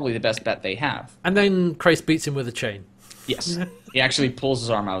 that is probably the best bet they have. And then Crais beats him with a chain. Yes. He actually pulls his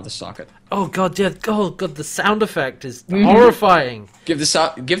arm out of the socket. Oh god, yeah. Oh god, the sound effect is horrifying. Give the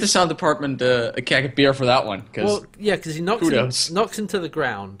sound department a keg of beer for that one. Because he knocks into the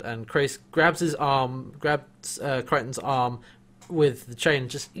ground, and Crais grabs Crichton's arm with the chain, and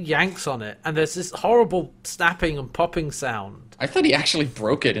just yanks on it, and there's this horrible snapping and popping sound. I thought he actually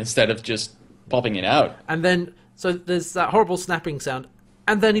broke it instead of just popping it out. And then, so there's that horrible snapping sound,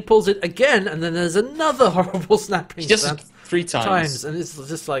 and then he pulls it again, and then there's another horrible snapping sound. Just 3 times. And it's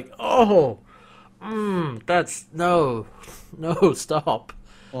just like, that's, no, stop.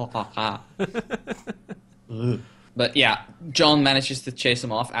 But yeah, John manages to chase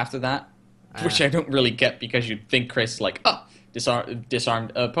him off after that, which I don't really get, because you'd think Crais is like,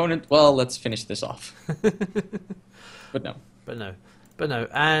 disarmed opponent, well, let's finish this off. But no.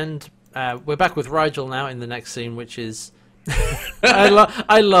 And we're back with Rigel now in the next scene, which is...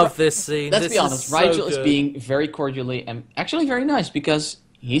 I love this scene. Let's be honest, Rigel is being very cordially and actually very nice, because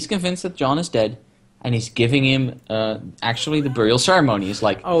he's convinced that John is dead, and he's giving him actually the burial ceremony. He's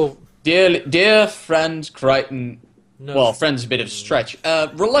like, dear friend Crichton, well, friend's a bit of a stretch,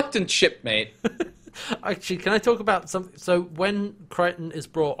 reluctant shipmate. Actually, can I talk about something? So when Crichton is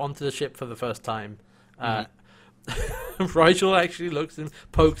brought onto the ship for the first time, Rigel actually looks at him,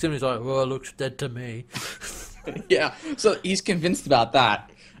 pokes him, he's like, well, it looks dead to me. Yeah, so he's convinced about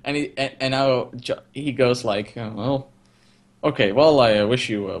that, and now he goes like, well, okay, well, I wish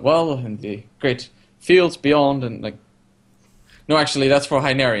you well in the great fields beyond, and like, no, actually, that's for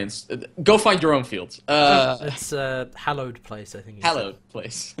Hynarians. Go find your own fields. It's a hallowed place, I think. Hallowed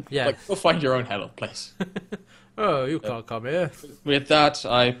place. Yeah. Like, go find your own hallowed place. Oh, you can't come here. With that,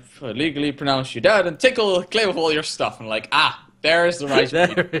 I legally pronounce you dead and take claim of all your stuff. And like, there's the right.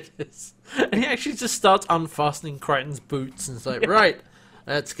 There it is. And he actually just starts unfastening Crichton's boots and it's like, right,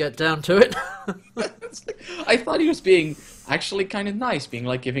 let's get down to it. I thought he was being actually kind of nice, being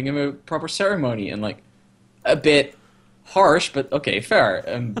like giving him a proper ceremony and like a bit harsh, but okay, fair.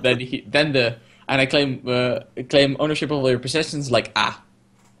 And then I claim ownership of all your possessions. Like,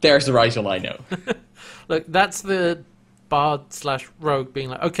 there's the Rigel I know. Look, that's the bard/rogue being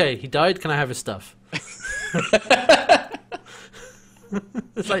like, okay, he died. Can I have his stuff?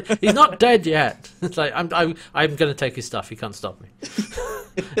 It's like, he's not dead yet. It's like, I'm going to take his stuff. He can't stop me.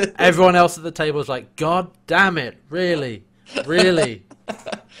 Everyone else at the table is like, God damn it, really?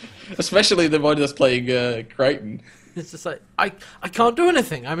 Especially the one that's playing Crichton. It's just like, I can't do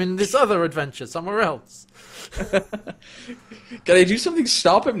anything. I'm in this other adventure somewhere else. Can I do something to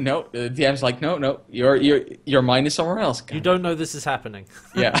stop him? No. DM's like, no, your mind is somewhere else. You don't know this is happening.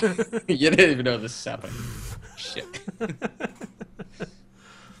 Yeah. You didn't even know this is happening. Shit.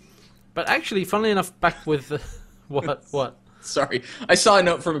 But actually, funnily enough, back with what? Sorry, I saw a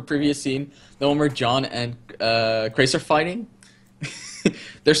note from a previous scene, the one where John and Crais are fighting.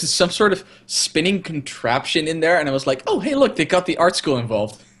 there's some sort of spinning contraption in there, and I was like, oh, hey, look, they got the art school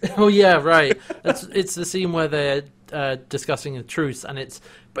involved. Oh yeah, right. It's the scene where they're discussing a truce, and it's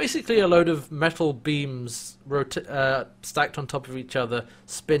basically a load of metal beams stacked on top of each other,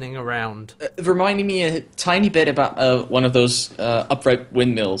 spinning around. Reminding me a tiny bit about one of those upright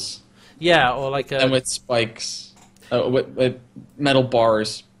windmills. Yeah, or like and with spikes, with metal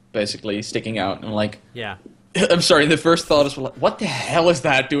bars basically sticking out, and like, yeah. I'm sorry. The first thought is, what the hell is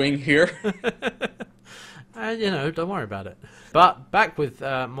that doing here? Don't worry about it. But back with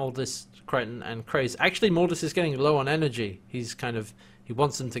Maldus, Crichton, and Crais. Actually, Maldus is getting low on energy. He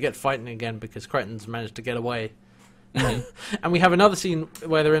wants them to get fighting again because Crichton's managed to get away. And we have another scene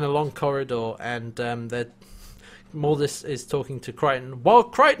where they're in a long corridor, and Maldus is talking to Crichton, while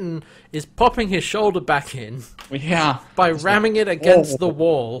Crichton is popping his shoulder back in. Yeah. By ramming it against the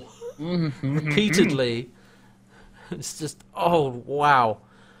wall repeatedly. It's just, oh wow.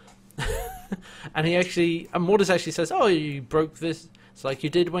 And Maldus actually says, "Oh, you broke this. It's like you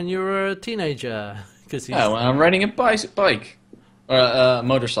did when you were a teenager." Because when I'm riding a bike or a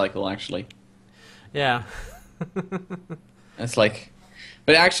motorcycle, actually. Yeah. It's like,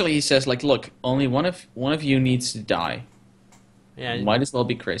 but actually, he says, like, look, only one of you needs to die. Yeah. Might as well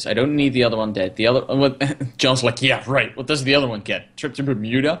be Crais. I don't need the other one dead. The other John's like, yeah, right. What does the other one get? Trip to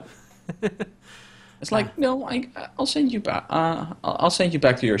Bermuda? It's like, no, I'll send you back. I'll send you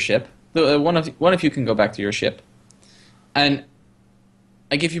back to your ship. One of you can go back to your ship, and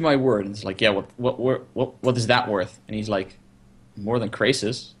I give you my word. And it's like, yeah, what is that worth? And he's like, more than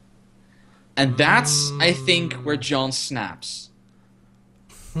Crais's. And that's, I think, where John snaps.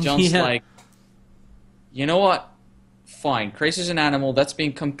 John's like, you know what? Fine, Crais is an animal. That's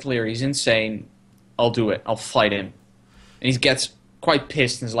become clear. He's insane. I'll do it. I'll fight him. And he gets quite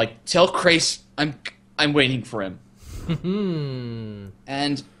pissed and is like, tell Crais I'm waiting for him.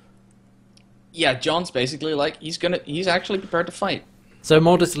 And yeah, John's basically like, he's actually prepared to fight. So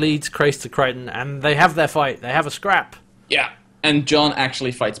Maldus leads Crais to Crichton, and they have their fight. They have a scrap. Yeah, and John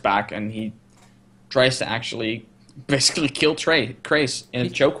actually fights back, and he tries to actually basically kill Crais in a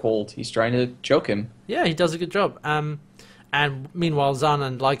chokehold. He's trying to choke him. Yeah, he does a good job. And meanwhile, Zhaan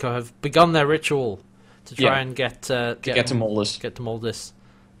and Lyko have begun their ritual to try and get to Maldus. Get to Maldus.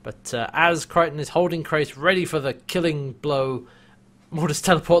 But as Crichton is holding Crais ready for the killing blow, Maldus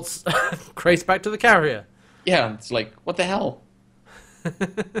teleports Crais back to the carrier. Yeah, it's like, what the hell?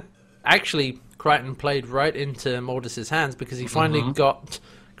 Actually, Crichton played right into Maldus's hands because he finally got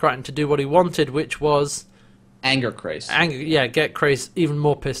Crichton to do what he wanted, which was anger Crais. Get Crais even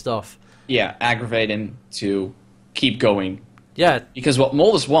more pissed off. Yeah, aggravate him to keep going. Yeah. Because what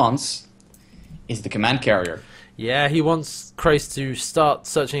Maldus wants is the command carrier. Yeah, he wants Crais to start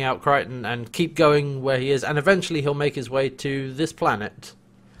searching out Crichton and keep going where he is, and eventually he'll make his way to this planet.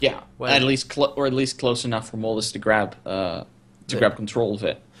 Yeah, at least close enough for Maldus to grab control of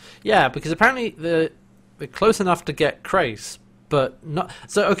it. Yeah, because apparently they're close enough to get Crais, but not.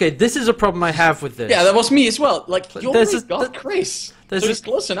 So okay, this is a problem I have with this. Yeah, that was me as well. Like, you already got Crais. So it's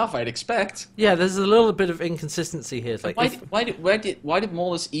close enough, I'd expect. Yeah, there's a little bit of inconsistency here. It's like, why did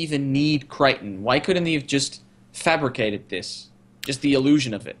Maldus even need Crichton? Why couldn't he have just fabricated this? Just the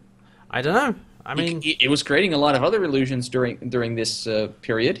illusion of it. I don't know. I mean, it was creating a lot of other illusions during this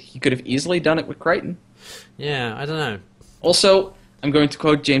period. He could have easily done it with Crichton. Yeah, I don't know. Also, I'm going to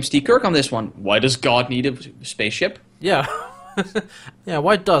quote James T. Kirk on this one. Why does God need a spaceship? Yeah. Yeah,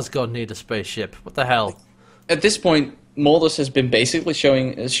 why does God need a spaceship? What the hell? At this point, Maldus has been basically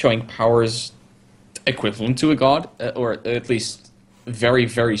showing powers equivalent to a god, or at least very,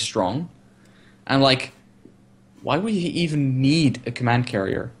 very strong. And like, why would you even need a command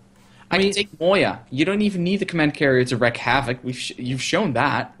carrier? I mean, take Moya. You don't even need the command carrier to wreak havoc. You've shown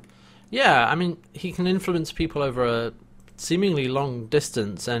that. Yeah, I mean, he can influence people over a seemingly long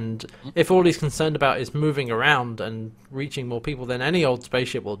distance, and if all he's concerned about is moving around and reaching more people, then any old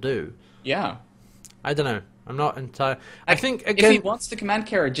spaceship will do. Yeah. I don't know. I'm not entirely... I think, again... If he wants the command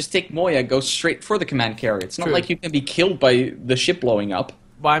carrier, just take Moya, go straight for the command carrier. It's not like you can be killed by the ship blowing up.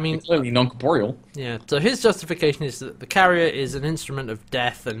 Well, I mean... It's clearly non-corporeal. Yeah, so his justification is that the carrier is an instrument of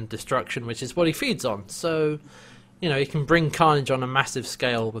death and destruction, which is what he feeds on. So, you know, he can bring carnage on a massive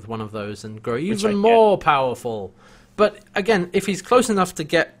scale with one of those and grow even more powerful. But, again, if he's close enough to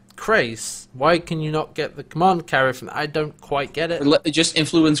get Crais, why can you not get the command carrier from... I don't quite get it. Just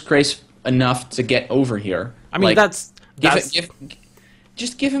influence Crais enough to get over here. I mean,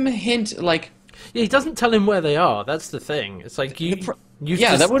 just give him a hint, like... Yeah, he doesn't tell him where they are. That's the thing. It's like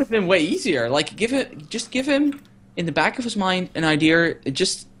that would have been way easier. Like, give him in the back of his mind an idea,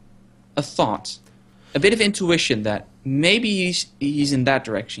 just a thought, a bit of intuition that maybe he's in that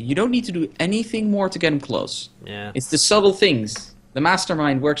direction. You don't need to do anything more to get him close. Yeah. It's the subtle things. The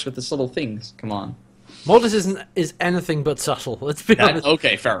mastermind works with the subtle things. Come on. Mortis is anything but subtle. Let's be honest.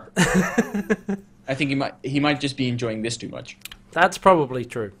 Okay, fair. I think he might just be enjoying this too much. That's probably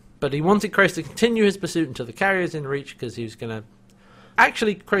true. But he wanted Crais to continue his pursuit until the carrier's in reach because he was going to...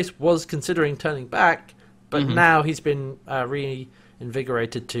 Actually, Crais was considering turning back, but now he's been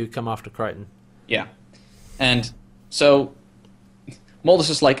reinvigorated to come after Crichton. Yeah. And so Mortis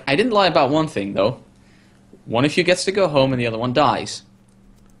is like, I didn't lie about one thing, though. One of you gets to go home and the other one dies.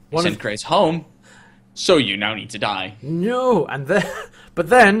 Send Crais home, so you now need to die. No, but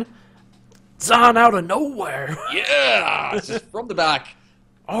then, Zahn out of nowhere. Yeah! Just from the back.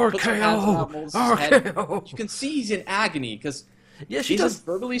 RKO! You can see he's in agony, because he does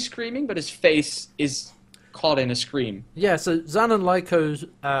verbally screaming, but his face is caught in a scream. Yeah, so Zahn and Lyco's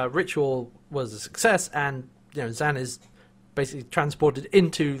ritual was a success, and Zahn is basically transported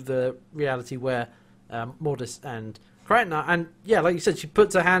into the reality where Mortis and Crichton are. And yeah, like you said, she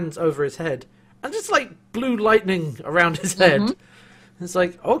puts her hands over his head, and just like blue lightning around his head. It's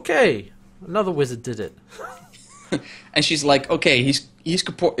like, okay, another wizard did it. And she's like, okay, he's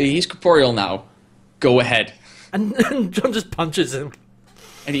corporeal now. Go ahead. And John just punches him.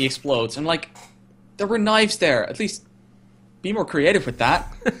 And he explodes. I'm like, there were knives there. At least be more creative with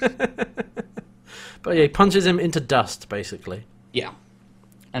that. But yeah, he punches him into dust, basically. Yeah.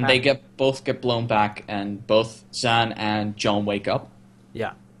 And they both get blown back, and both Zahn and John wake up.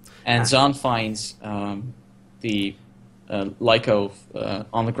 Yeah. And Zahn finds the Lyco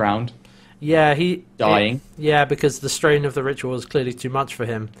on the ground. Yeah, dying. Because the strain of the ritual was clearly too much for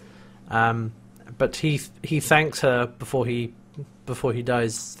him. But he thanks her before he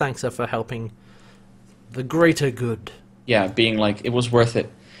dies. Thanks her for helping the greater good. Yeah, being like, it was worth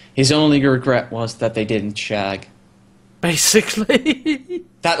it. His only regret was that they didn't shag. Basically.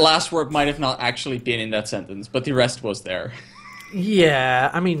 That last word might have not actually been in that sentence, but the rest was there. Yeah,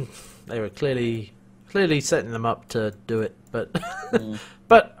 I mean, they were clearly setting them up to do it, but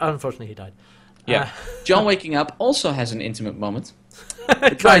but unfortunately he died. Yeah. John waking up also has an intimate moment.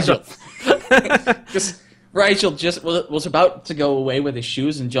 Rygel. Because Rygel just was about to go away with his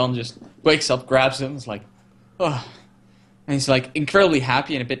shoes, and John just wakes up, grabs him, is like, oh. And he's like incredibly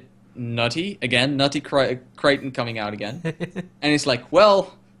happy and a bit nutty. Again, nutty Crichton coming out again. And he's like,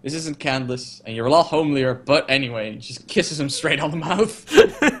 well, this isn't Candace, and you're a lot homelier, but anyway, and just kisses him straight on the mouth.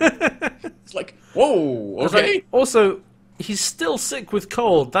 It's like, whoa, okay. Like, also, he's still sick with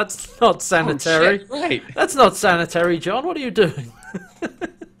cold. That's not sanitary. Oh, shit, right. That's not sanitary, John. What are you doing?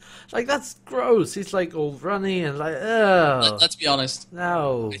 Like, that's gross. He's like all runny and like, ugh. Let's be honest.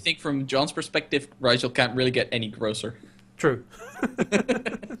 No. I think from John's perspective, Rygel can't really get any grosser. True.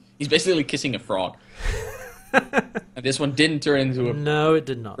 He's basically kissing a frog. And this one didn't turn into a No, it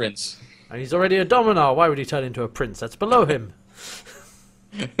did not. prince. And he's already a Dominar. Why would he turn into a prince? That's below him.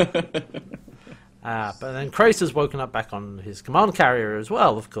 But then Crais has woken up back on his command carrier as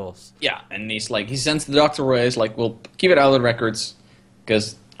well, of course. Yeah, and he sends the doctor away. He's like, we'll keep it out of the records,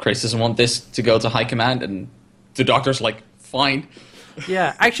 because Crais doesn't want this to go to high command, and the doctor's like, fine.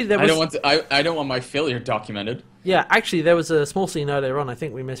 Yeah, actually there was... I don't want my failure documented. Yeah, actually there was a small scene earlier on, I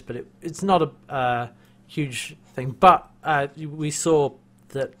think we missed, but it's not a huge thing. But we saw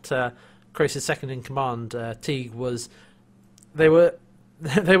that Crais' second in command, Teague, was... They were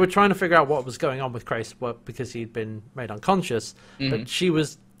trying to figure out what was going on with Crais, because he'd been made unconscious, but she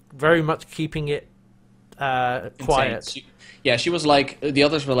was very much keeping it quiet. She was like, the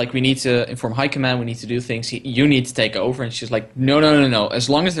others were like, we need to inform high command, we need to do things, you need to take over, and she's like, no, as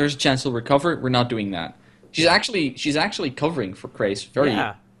long as there's a chance he'll recover, we're not doing that. She's actually covering for Crais very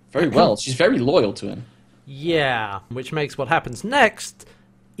well. She's very loyal to him. Yeah, which makes what happens next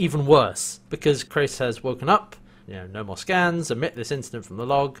even worse, because Crais has woken up, no more scans, omit this incident from the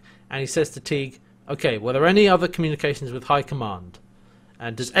log, and he says to Teague, okay, were there any other communications with high command?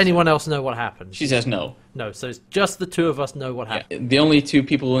 And does anyone else know what happened? She says no. No, so it's just the two of us know what happened. Yeah, the only two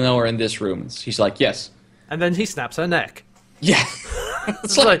people who know are in this room. She's like, yes. And then he snaps her neck. Yeah.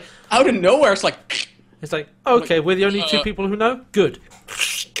 It's like, out of nowhere, it's like... It's like, okay, we're the only two people who know? Good.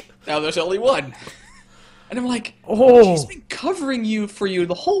 Now there's only one. And I'm like, she's been covering for you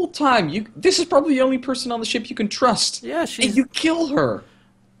the whole time. This is probably the only person on the ship you can trust. Yeah, and you kill her.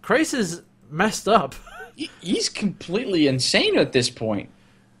 Crais is messed up. He's completely insane at this point.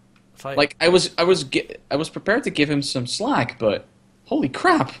 Like I was prepared to give him some slack, but holy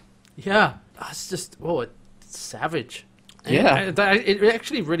crap! Yeah, it's just it's savage. And yeah, it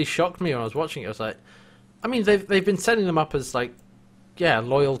actually really shocked me when I was watching it. I was like, I mean, they've been setting them up as like,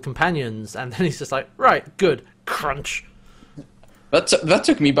 loyal companions, and then he's just like, right, good, Crunch. That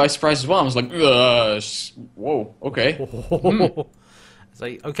took me by surprise as well. I was like, whoa, okay. It's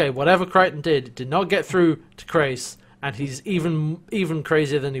like, okay, whatever Crichton did not get through to Crais, and he's even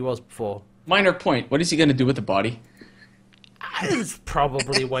crazier than he was before. Minor point. What is he going to do with the body? There's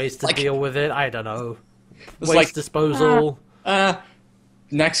probably ways to deal with it. I don't know. It's Waste disposal.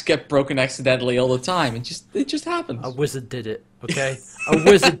 Necks get broken accidentally all the time. It just happens. A wizard did it, okay? A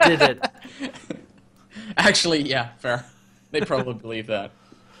wizard did it. Actually, yeah, fair. They probably believe that.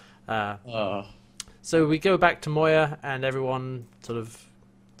 So we go back to Moya, and everyone sort of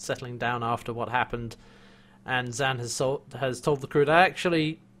settling down after what happened. And Zan has told the crew that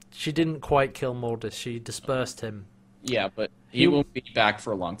actually she didn't quite kill Mortis. She dispersed him. Yeah, but he won't be back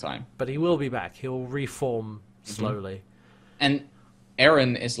for a long time. But he will be back. He'll reform slowly. And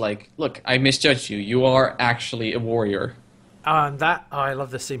Eren is like, look, I misjudged you. You are actually a warrior. And I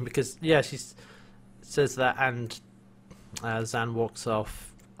love this scene because, yeah, she says that, and Zan walks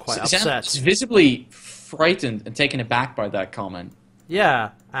off quite upset. She's visibly frightened and taken aback by that comment.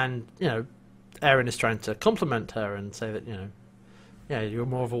 Yeah, and, Eren is trying to compliment her and say that, yeah, you're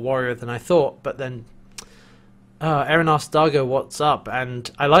more of a warrior than I thought. But then Eren asks Dargo what's up, and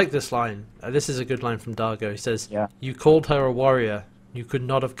I like this line. This is a good line from Dargo. He says, you called her a warrior. You could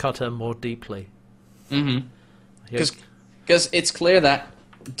not have cut her more deeply. Mm-hmm. Because it's clear that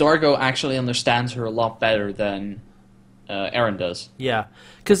Dargo actually understands her a lot better than Eren does. Yeah,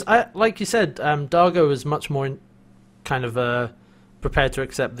 because like you said, Dargo is much more kind of prepared to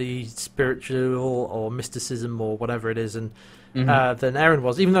accept the spiritual or mysticism or whatever it is, and than Eren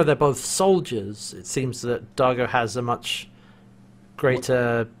was. Even though they're both soldiers, it seems that Dargo has a much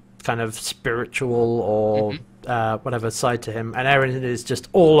greater kind of spiritual or whatever side to him, and Eren is just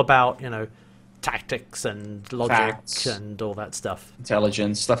all about tactics and logic, facts, and all that stuff,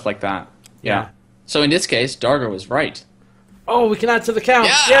 intelligence, stuff like that. Yeah. So in this case, Dargo was right. Oh, we can add to the count!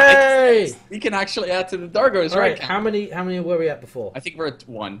 Yeah! Yay! We can actually add to the Dargo is right count. How many were we at before? I think we're at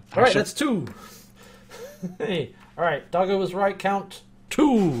 1. All right, that's 2. Hey, all right, Dargo was right. Count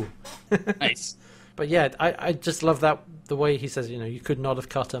 2. Nice. But yeah, I just love that the way he says, you could not have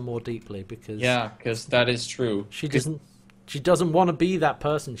cut her more deeply because that is true. She doesn't want to be that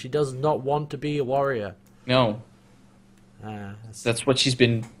person. She does not want to be a warrior. No. That's what she's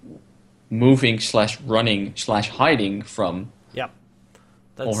been moving / running / hiding from. Yep.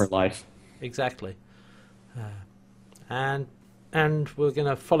 All her life. Exactly. And we're going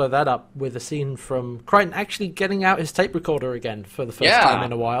to follow that up with a scene from Crichton actually getting out his tape recorder again for the first time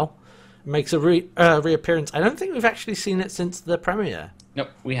in a while. Makes a reappearance. I don't think we've actually seen it since the premiere. Nope,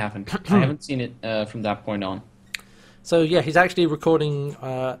 we haven't. I haven't seen it from that point on. So yeah, he's actually recording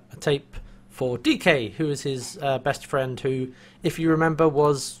a tape for DK, who is his best friend, who, if you remember,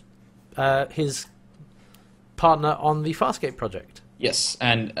 was his partner on the Farscape project. Yes,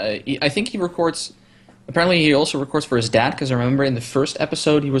 and I think he records... Apparently he also records for his dad, because I remember in the first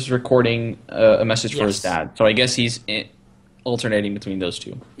episode he was recording a message for his dad. So I guess he's alternating between those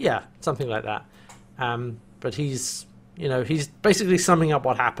two. Yeah, something like that. But he's basically summing up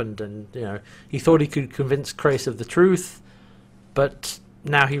what happened, and he thought he could convince Crais of the truth, but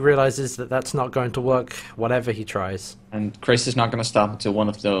now he realizes that that's not going to work, whatever he tries. And Crais is not going to stop until one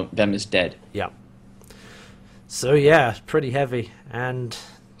of them is dead. Yeah. So yeah, pretty heavy. And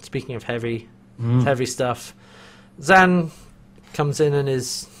speaking of heavy stuff, Zan comes in and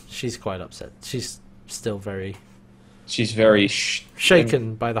she's quite upset. She's still very... She's very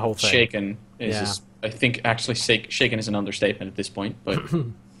shaken by the whole thing. Shaken is I think actually shaken is an understatement at this point, but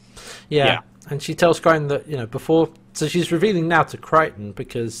yeah. And she tells Crichton that before, so she's revealing now to Crichton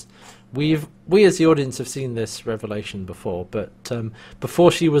because we as the audience have seen this revelation before, but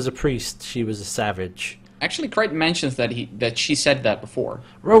before she was a priest, she was a savage. Actually, Crichton mentions that she said that before.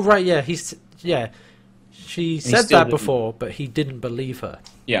 Oh right, yeah, she said that before, but he didn't believe her.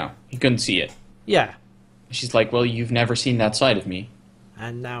 Yeah, he couldn't see it. Yeah. She's like, well, you've never seen that side of me.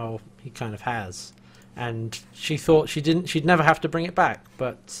 And now he kind of has. And she thought she'd never have to bring it back,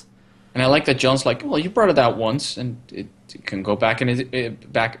 but... And I like that John's like, well, you brought it out once, and it can go back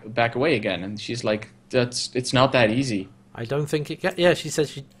and back away again. And she's like, it's not that easy. I don't think it can. Yeah, she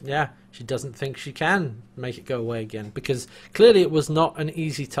says she doesn't think she can make it go away again, because clearly it was not an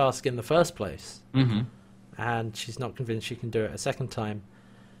easy task in the first place. Mm-hmm. And she's not convinced she can do it a second time.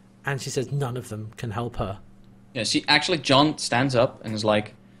 And she says none of them can help her. Yeah, John stands up and is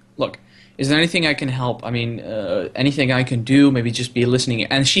like, look, is there anything I can help? I mean, anything I can do, maybe just be listening.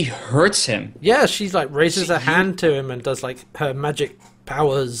 And she hurts him. Yeah, she's like raises her hand to him and does like her magic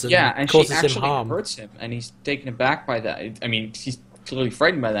powers and and causes she actually him harm. Hurts him, and he's taken aback by that. I mean, clearly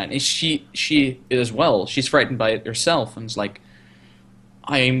frightened by that. And she as well. She's frightened by it herself, and is like,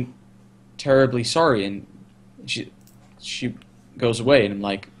 "I'm terribly sorry." And she goes away, and I'm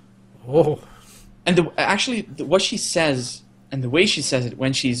like, "Oh." And what she says and the way she says it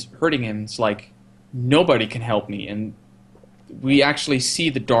when she's hurting him, it's like, nobody can help me. And we actually see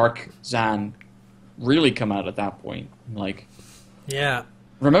the dark Zhaan really come out at that point. Like, yeah.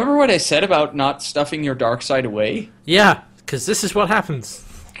 Remember what I said about not stuffing your dark side away? Yeah, because this is what happens.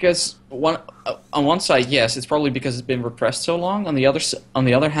 Because on one side, yes, it's probably because it's been repressed so long. On the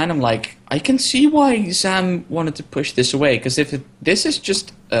other hand, I'm like, I can see why Zhaan wanted to push this away. Because this is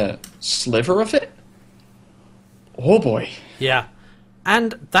just a sliver of it, oh boy. Yeah,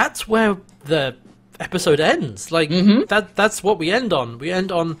 and that's where the episode ends. Like that's what we end on. We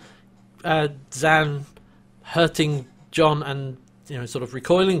end on Zhaan hurting John and sort of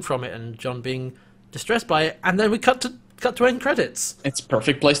recoiling from it, and John being distressed by it, and then we cut to end credits. It's a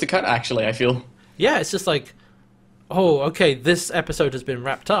perfect place to cut, actually, I feel. Yeah, it's just like, oh, okay, this episode has been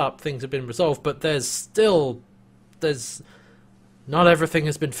wrapped up, things have been resolved, but there's not everything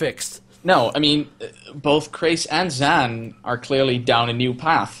has been fixed. No, I mean, both Crais and Zhaan are clearly down a new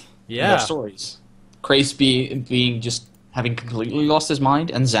path in their stories. Crais being just having completely lost his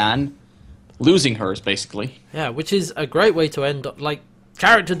mind, and Zhaan losing hers, basically. Yeah, which is a great way to end, like,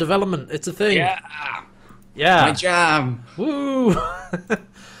 character development. It's a thing. Yeah. My jam. Woo!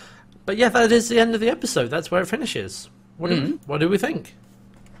 But yeah, that is the end of the episode. That's where it finishes. What do we think?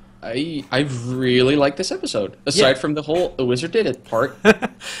 I really like this episode. Aside from the whole "the wizard did it" part.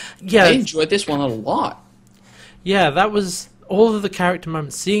 Yeah. I enjoyed this one a lot. Yeah, that was all of the character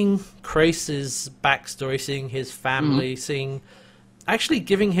moments. Seeing Crais' backstory, seeing his family, seeing... Actually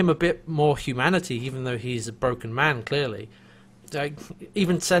giving him a bit more humanity, even though he's a broken man, clearly.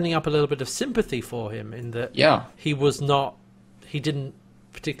 Even sending up a little bit of sympathy for him in that he didn't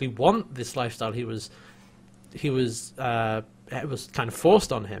particularly want this lifestyle. It was kind of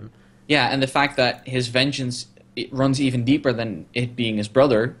forced on him. Yeah, and the fact that his vengeance runs even deeper than it being his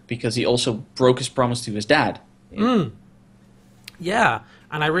brother, because he also broke his promise to his dad. Yeah,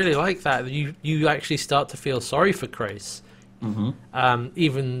 and I really like that. You actually start to feel sorry for Crais.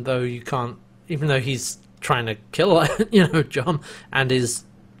 Even though he's trying to kill John, and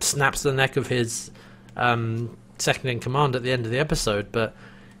snaps the neck of his second in command at the end of the episode, but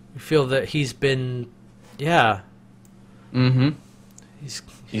you feel that he's been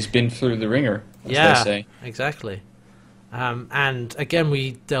he's been through the ringer, as they say. Exactly. And again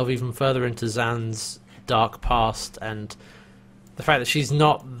we delve even further into Zhaan's dark past, and the fact that she's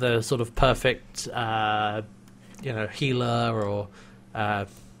not the sort of perfect healer or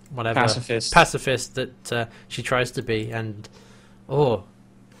whatever pacifist that she tries to be, and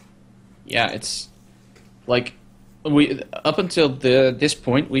it's like we up until this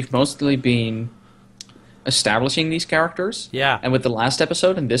point we've mostly been establishing these characters, and with the last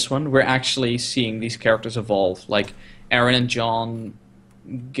episode and this one we're actually seeing these characters evolve, like Aaron and John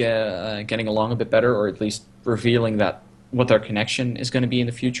getting along a bit better, or at least revealing that what their connection is going to be in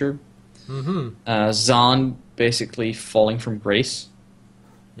the future. Zhaan basically falling from grace,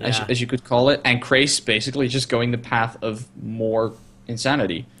 as you could call it, and Crais basically just going the path of more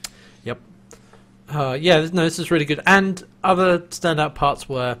insanity. Yep. This is really good. And other standout parts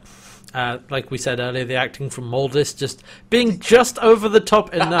were, like we said earlier, the acting from Moldis just being just over the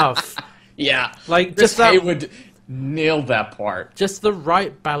top enough. Like just that Haywood nailed that part. Just the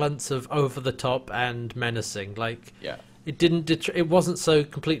right balance of over the top and menacing. It wasn't so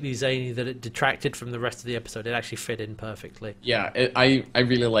completely zany that it detracted from the rest of the episode. It actually fit in perfectly. I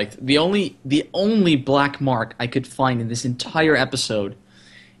really liked it. The only black mark I could find in this entire episode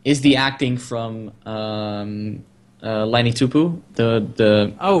is the acting from Laini Tupu,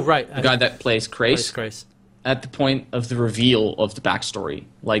 the guy that plays Crais. At the point of the reveal of the backstory,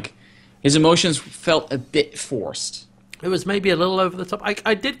 like his emotions felt a bit forced. It was maybe a little over the top.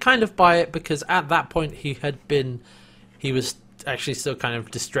 I did kind of buy it, because at that point he was actually still kind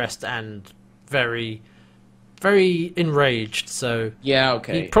of distressed and very, very enraged. So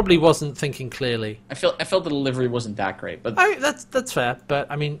he probably wasn't thinking clearly. I felt the delivery wasn't that great, but that's fair.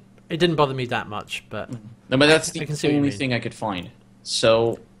 But I mean, it didn't bother me that much. But that's the only thing I could find.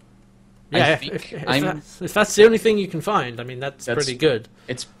 So if that's the only thing you can find, I mean that's pretty good.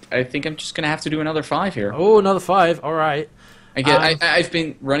 I think I'm just gonna have to do another 5 here. Oh, another 5. All right. I've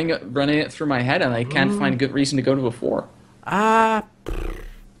been running it through my head, and I can't find a good reason to go to a 4.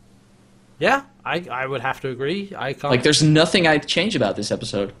 Yeah, I would have to agree. I can't. Like, there's nothing I'd change about this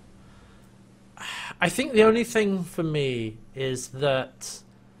episode. I think the only thing for me is that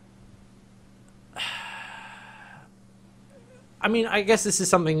I mean, I guess this is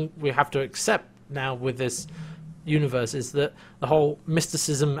something we have to accept now with this universe, is that the whole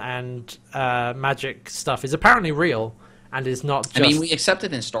mysticism and magic stuff is apparently real and is not just... I mean, we accept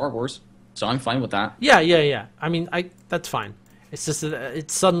it in Star Wars, so I'm fine with that. Yeah. I mean, that's fine. It's just that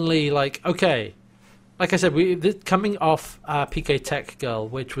it's suddenly like, okay, like I said, coming off PK Tech Girl,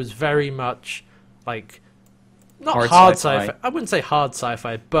 which was very much like not hard sci-fi. I wouldn't say hard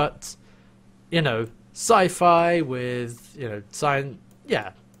sci-fi, but sci-fi with science.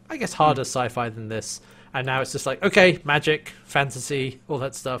 Yeah, I guess harder sci-fi than this. And now it's just like, okay, magic, fantasy, all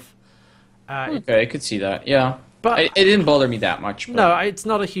that stuff. Okay, I could see that. Yeah, but it didn't bother me that much. But... No, it's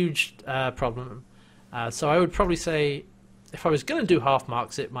not a huge problem. So I would probably say, if I was going to do half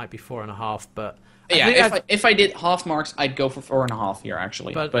marks, it might be 4.5. But if I did half marks, I'd go for 4.5 here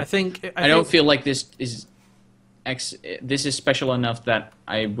actually. But I think I don't feel like this is special enough that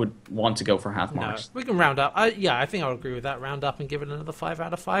I would want to go for half marks. No, we can round up. I think I'll agree with that. Round up and give it another 5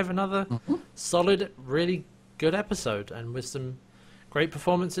 out of 5. Another solid, really good episode, and with some great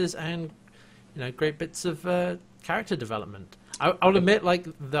performances and great bits of character development. I'll admit, like,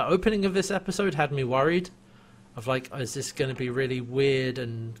 the opening of this episode had me worried. Of like, is this going to be really weird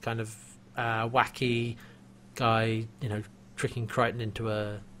and kind of wacky guy, tricking Crichton into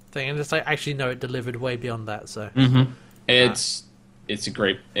a thing? And it's like, actually, no, it delivered way beyond that. So it's a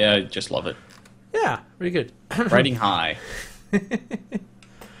great. Yeah, I just love it. Yeah, really good. Riding high.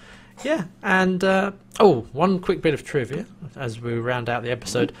 Yeah, and one quick bit of trivia as we round out the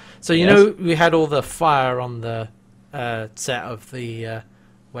episode. So we had all the fire on the set of the.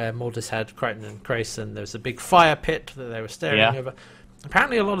 Where Mortis had Crichton and Crais, and there was a big fire pit that they were staring over.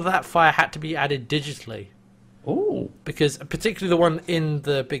 Apparently a lot of that fire had to be added digitally. Ooh. Because, particularly the one in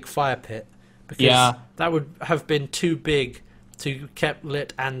the big fire pit. Because that would have been too big to keep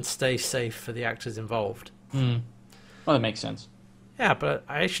lit and stay safe for the actors involved. Well, that makes sense. Yeah, but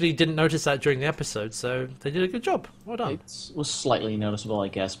I actually didn't notice that during the episode, so they did a good job. Well done. It was slightly noticeable, I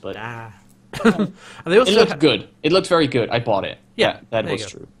guess, but... And they also it looked good. It looked very good. I bought it. Yeah, that was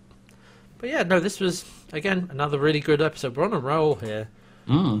true. But yeah, no, this was, again, another really good episode. We're on a roll here.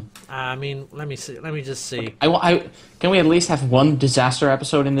 I mean, let me see. Let me just see. Can we at least have one disaster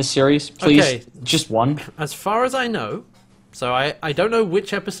episode in this series, please? Okay. Just one. As far as I know, so I don't know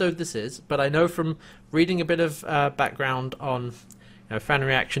which episode this is, but I know from reading a bit of background on Fan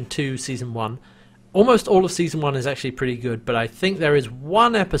Reaction 2 Season 1, almost all of Season 1 is actually pretty good, but I think there is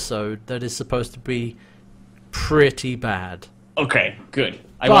one episode that is supposed to be pretty bad. Okay, good.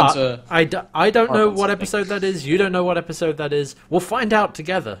 I don't know what episode that is. You don't know what episode that is. We'll find out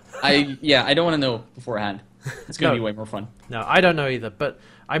together. I don't want to know beforehand. It's going to be way more fun. No, I don't know either. But,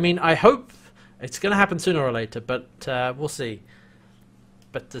 I mean, I hope it's going to happen sooner or later, but we'll see.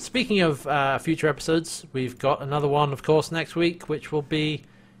 But speaking of future episodes, we've got another one, of course, next week, which will be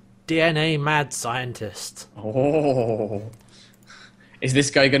DNA Mad Scientist. Oh. Is this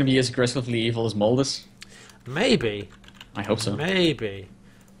guy going to be as aggressively evil as Moldus? Maybe. I hope so. Maybe.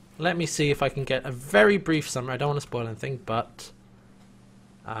 Let me see if I can get a very brief summary. I don't want to spoil anything, but...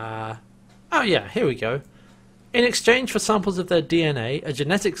 oh yeah, here we go. In exchange for samples of their DNA, a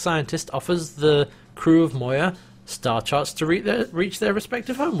genetic scientist offers the crew of Moya star charts to reach their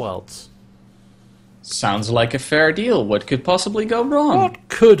respective homeworlds. Sounds like a fair deal. What could possibly go wrong? What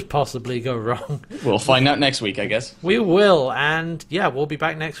could possibly go wrong? We'll find out next week, I guess. We will, and yeah, we'll be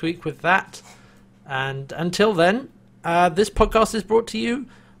back next week with that. And until then, this podcast is brought to you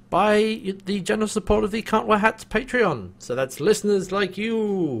by the generous support of the Can't Wear Hats Patreon. So that's listeners like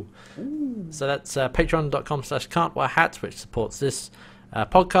you. Ooh. So that's patreon.com/can'twearhats, which supports this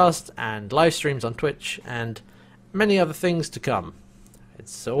podcast and live streams on Twitch and many other things to come.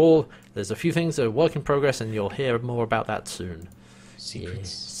 There's a few things that are work in progress, and you'll hear more about that soon.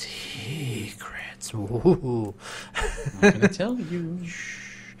 Secrets. Yeah, secrets. Ooh. I'm not going to tell you.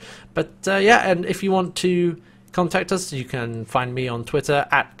 But yeah, and if you want to contact us, you can find me on Twitter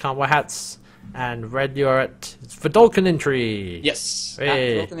at Can'tWearHats, and Red, you're at Vidalcanintry. Yes,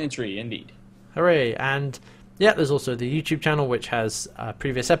 hey. at Vidalcanintry, indeed. Hooray! And yeah, there's also the YouTube channel, which has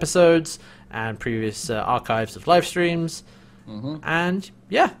previous episodes and previous archives of live streams. Mm-hmm. And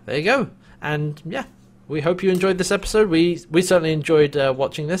yeah, there you go. And yeah, we hope you enjoyed this episode. We certainly enjoyed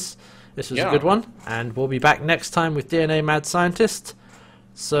watching this. This was a good one, and we'll be back next time with DNA Mad Scientist.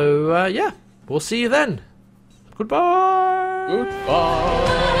 So yeah, we'll see you then. Goodbye. Goodbye.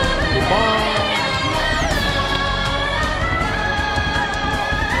 Goodbye.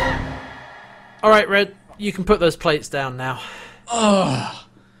 All right, Red, you can put those plates down now. Oh,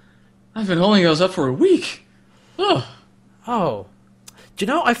 I've been holding those up for a week. Oh, do you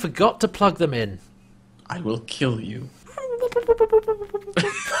know I forgot to plug them in? I will kill you. Bye.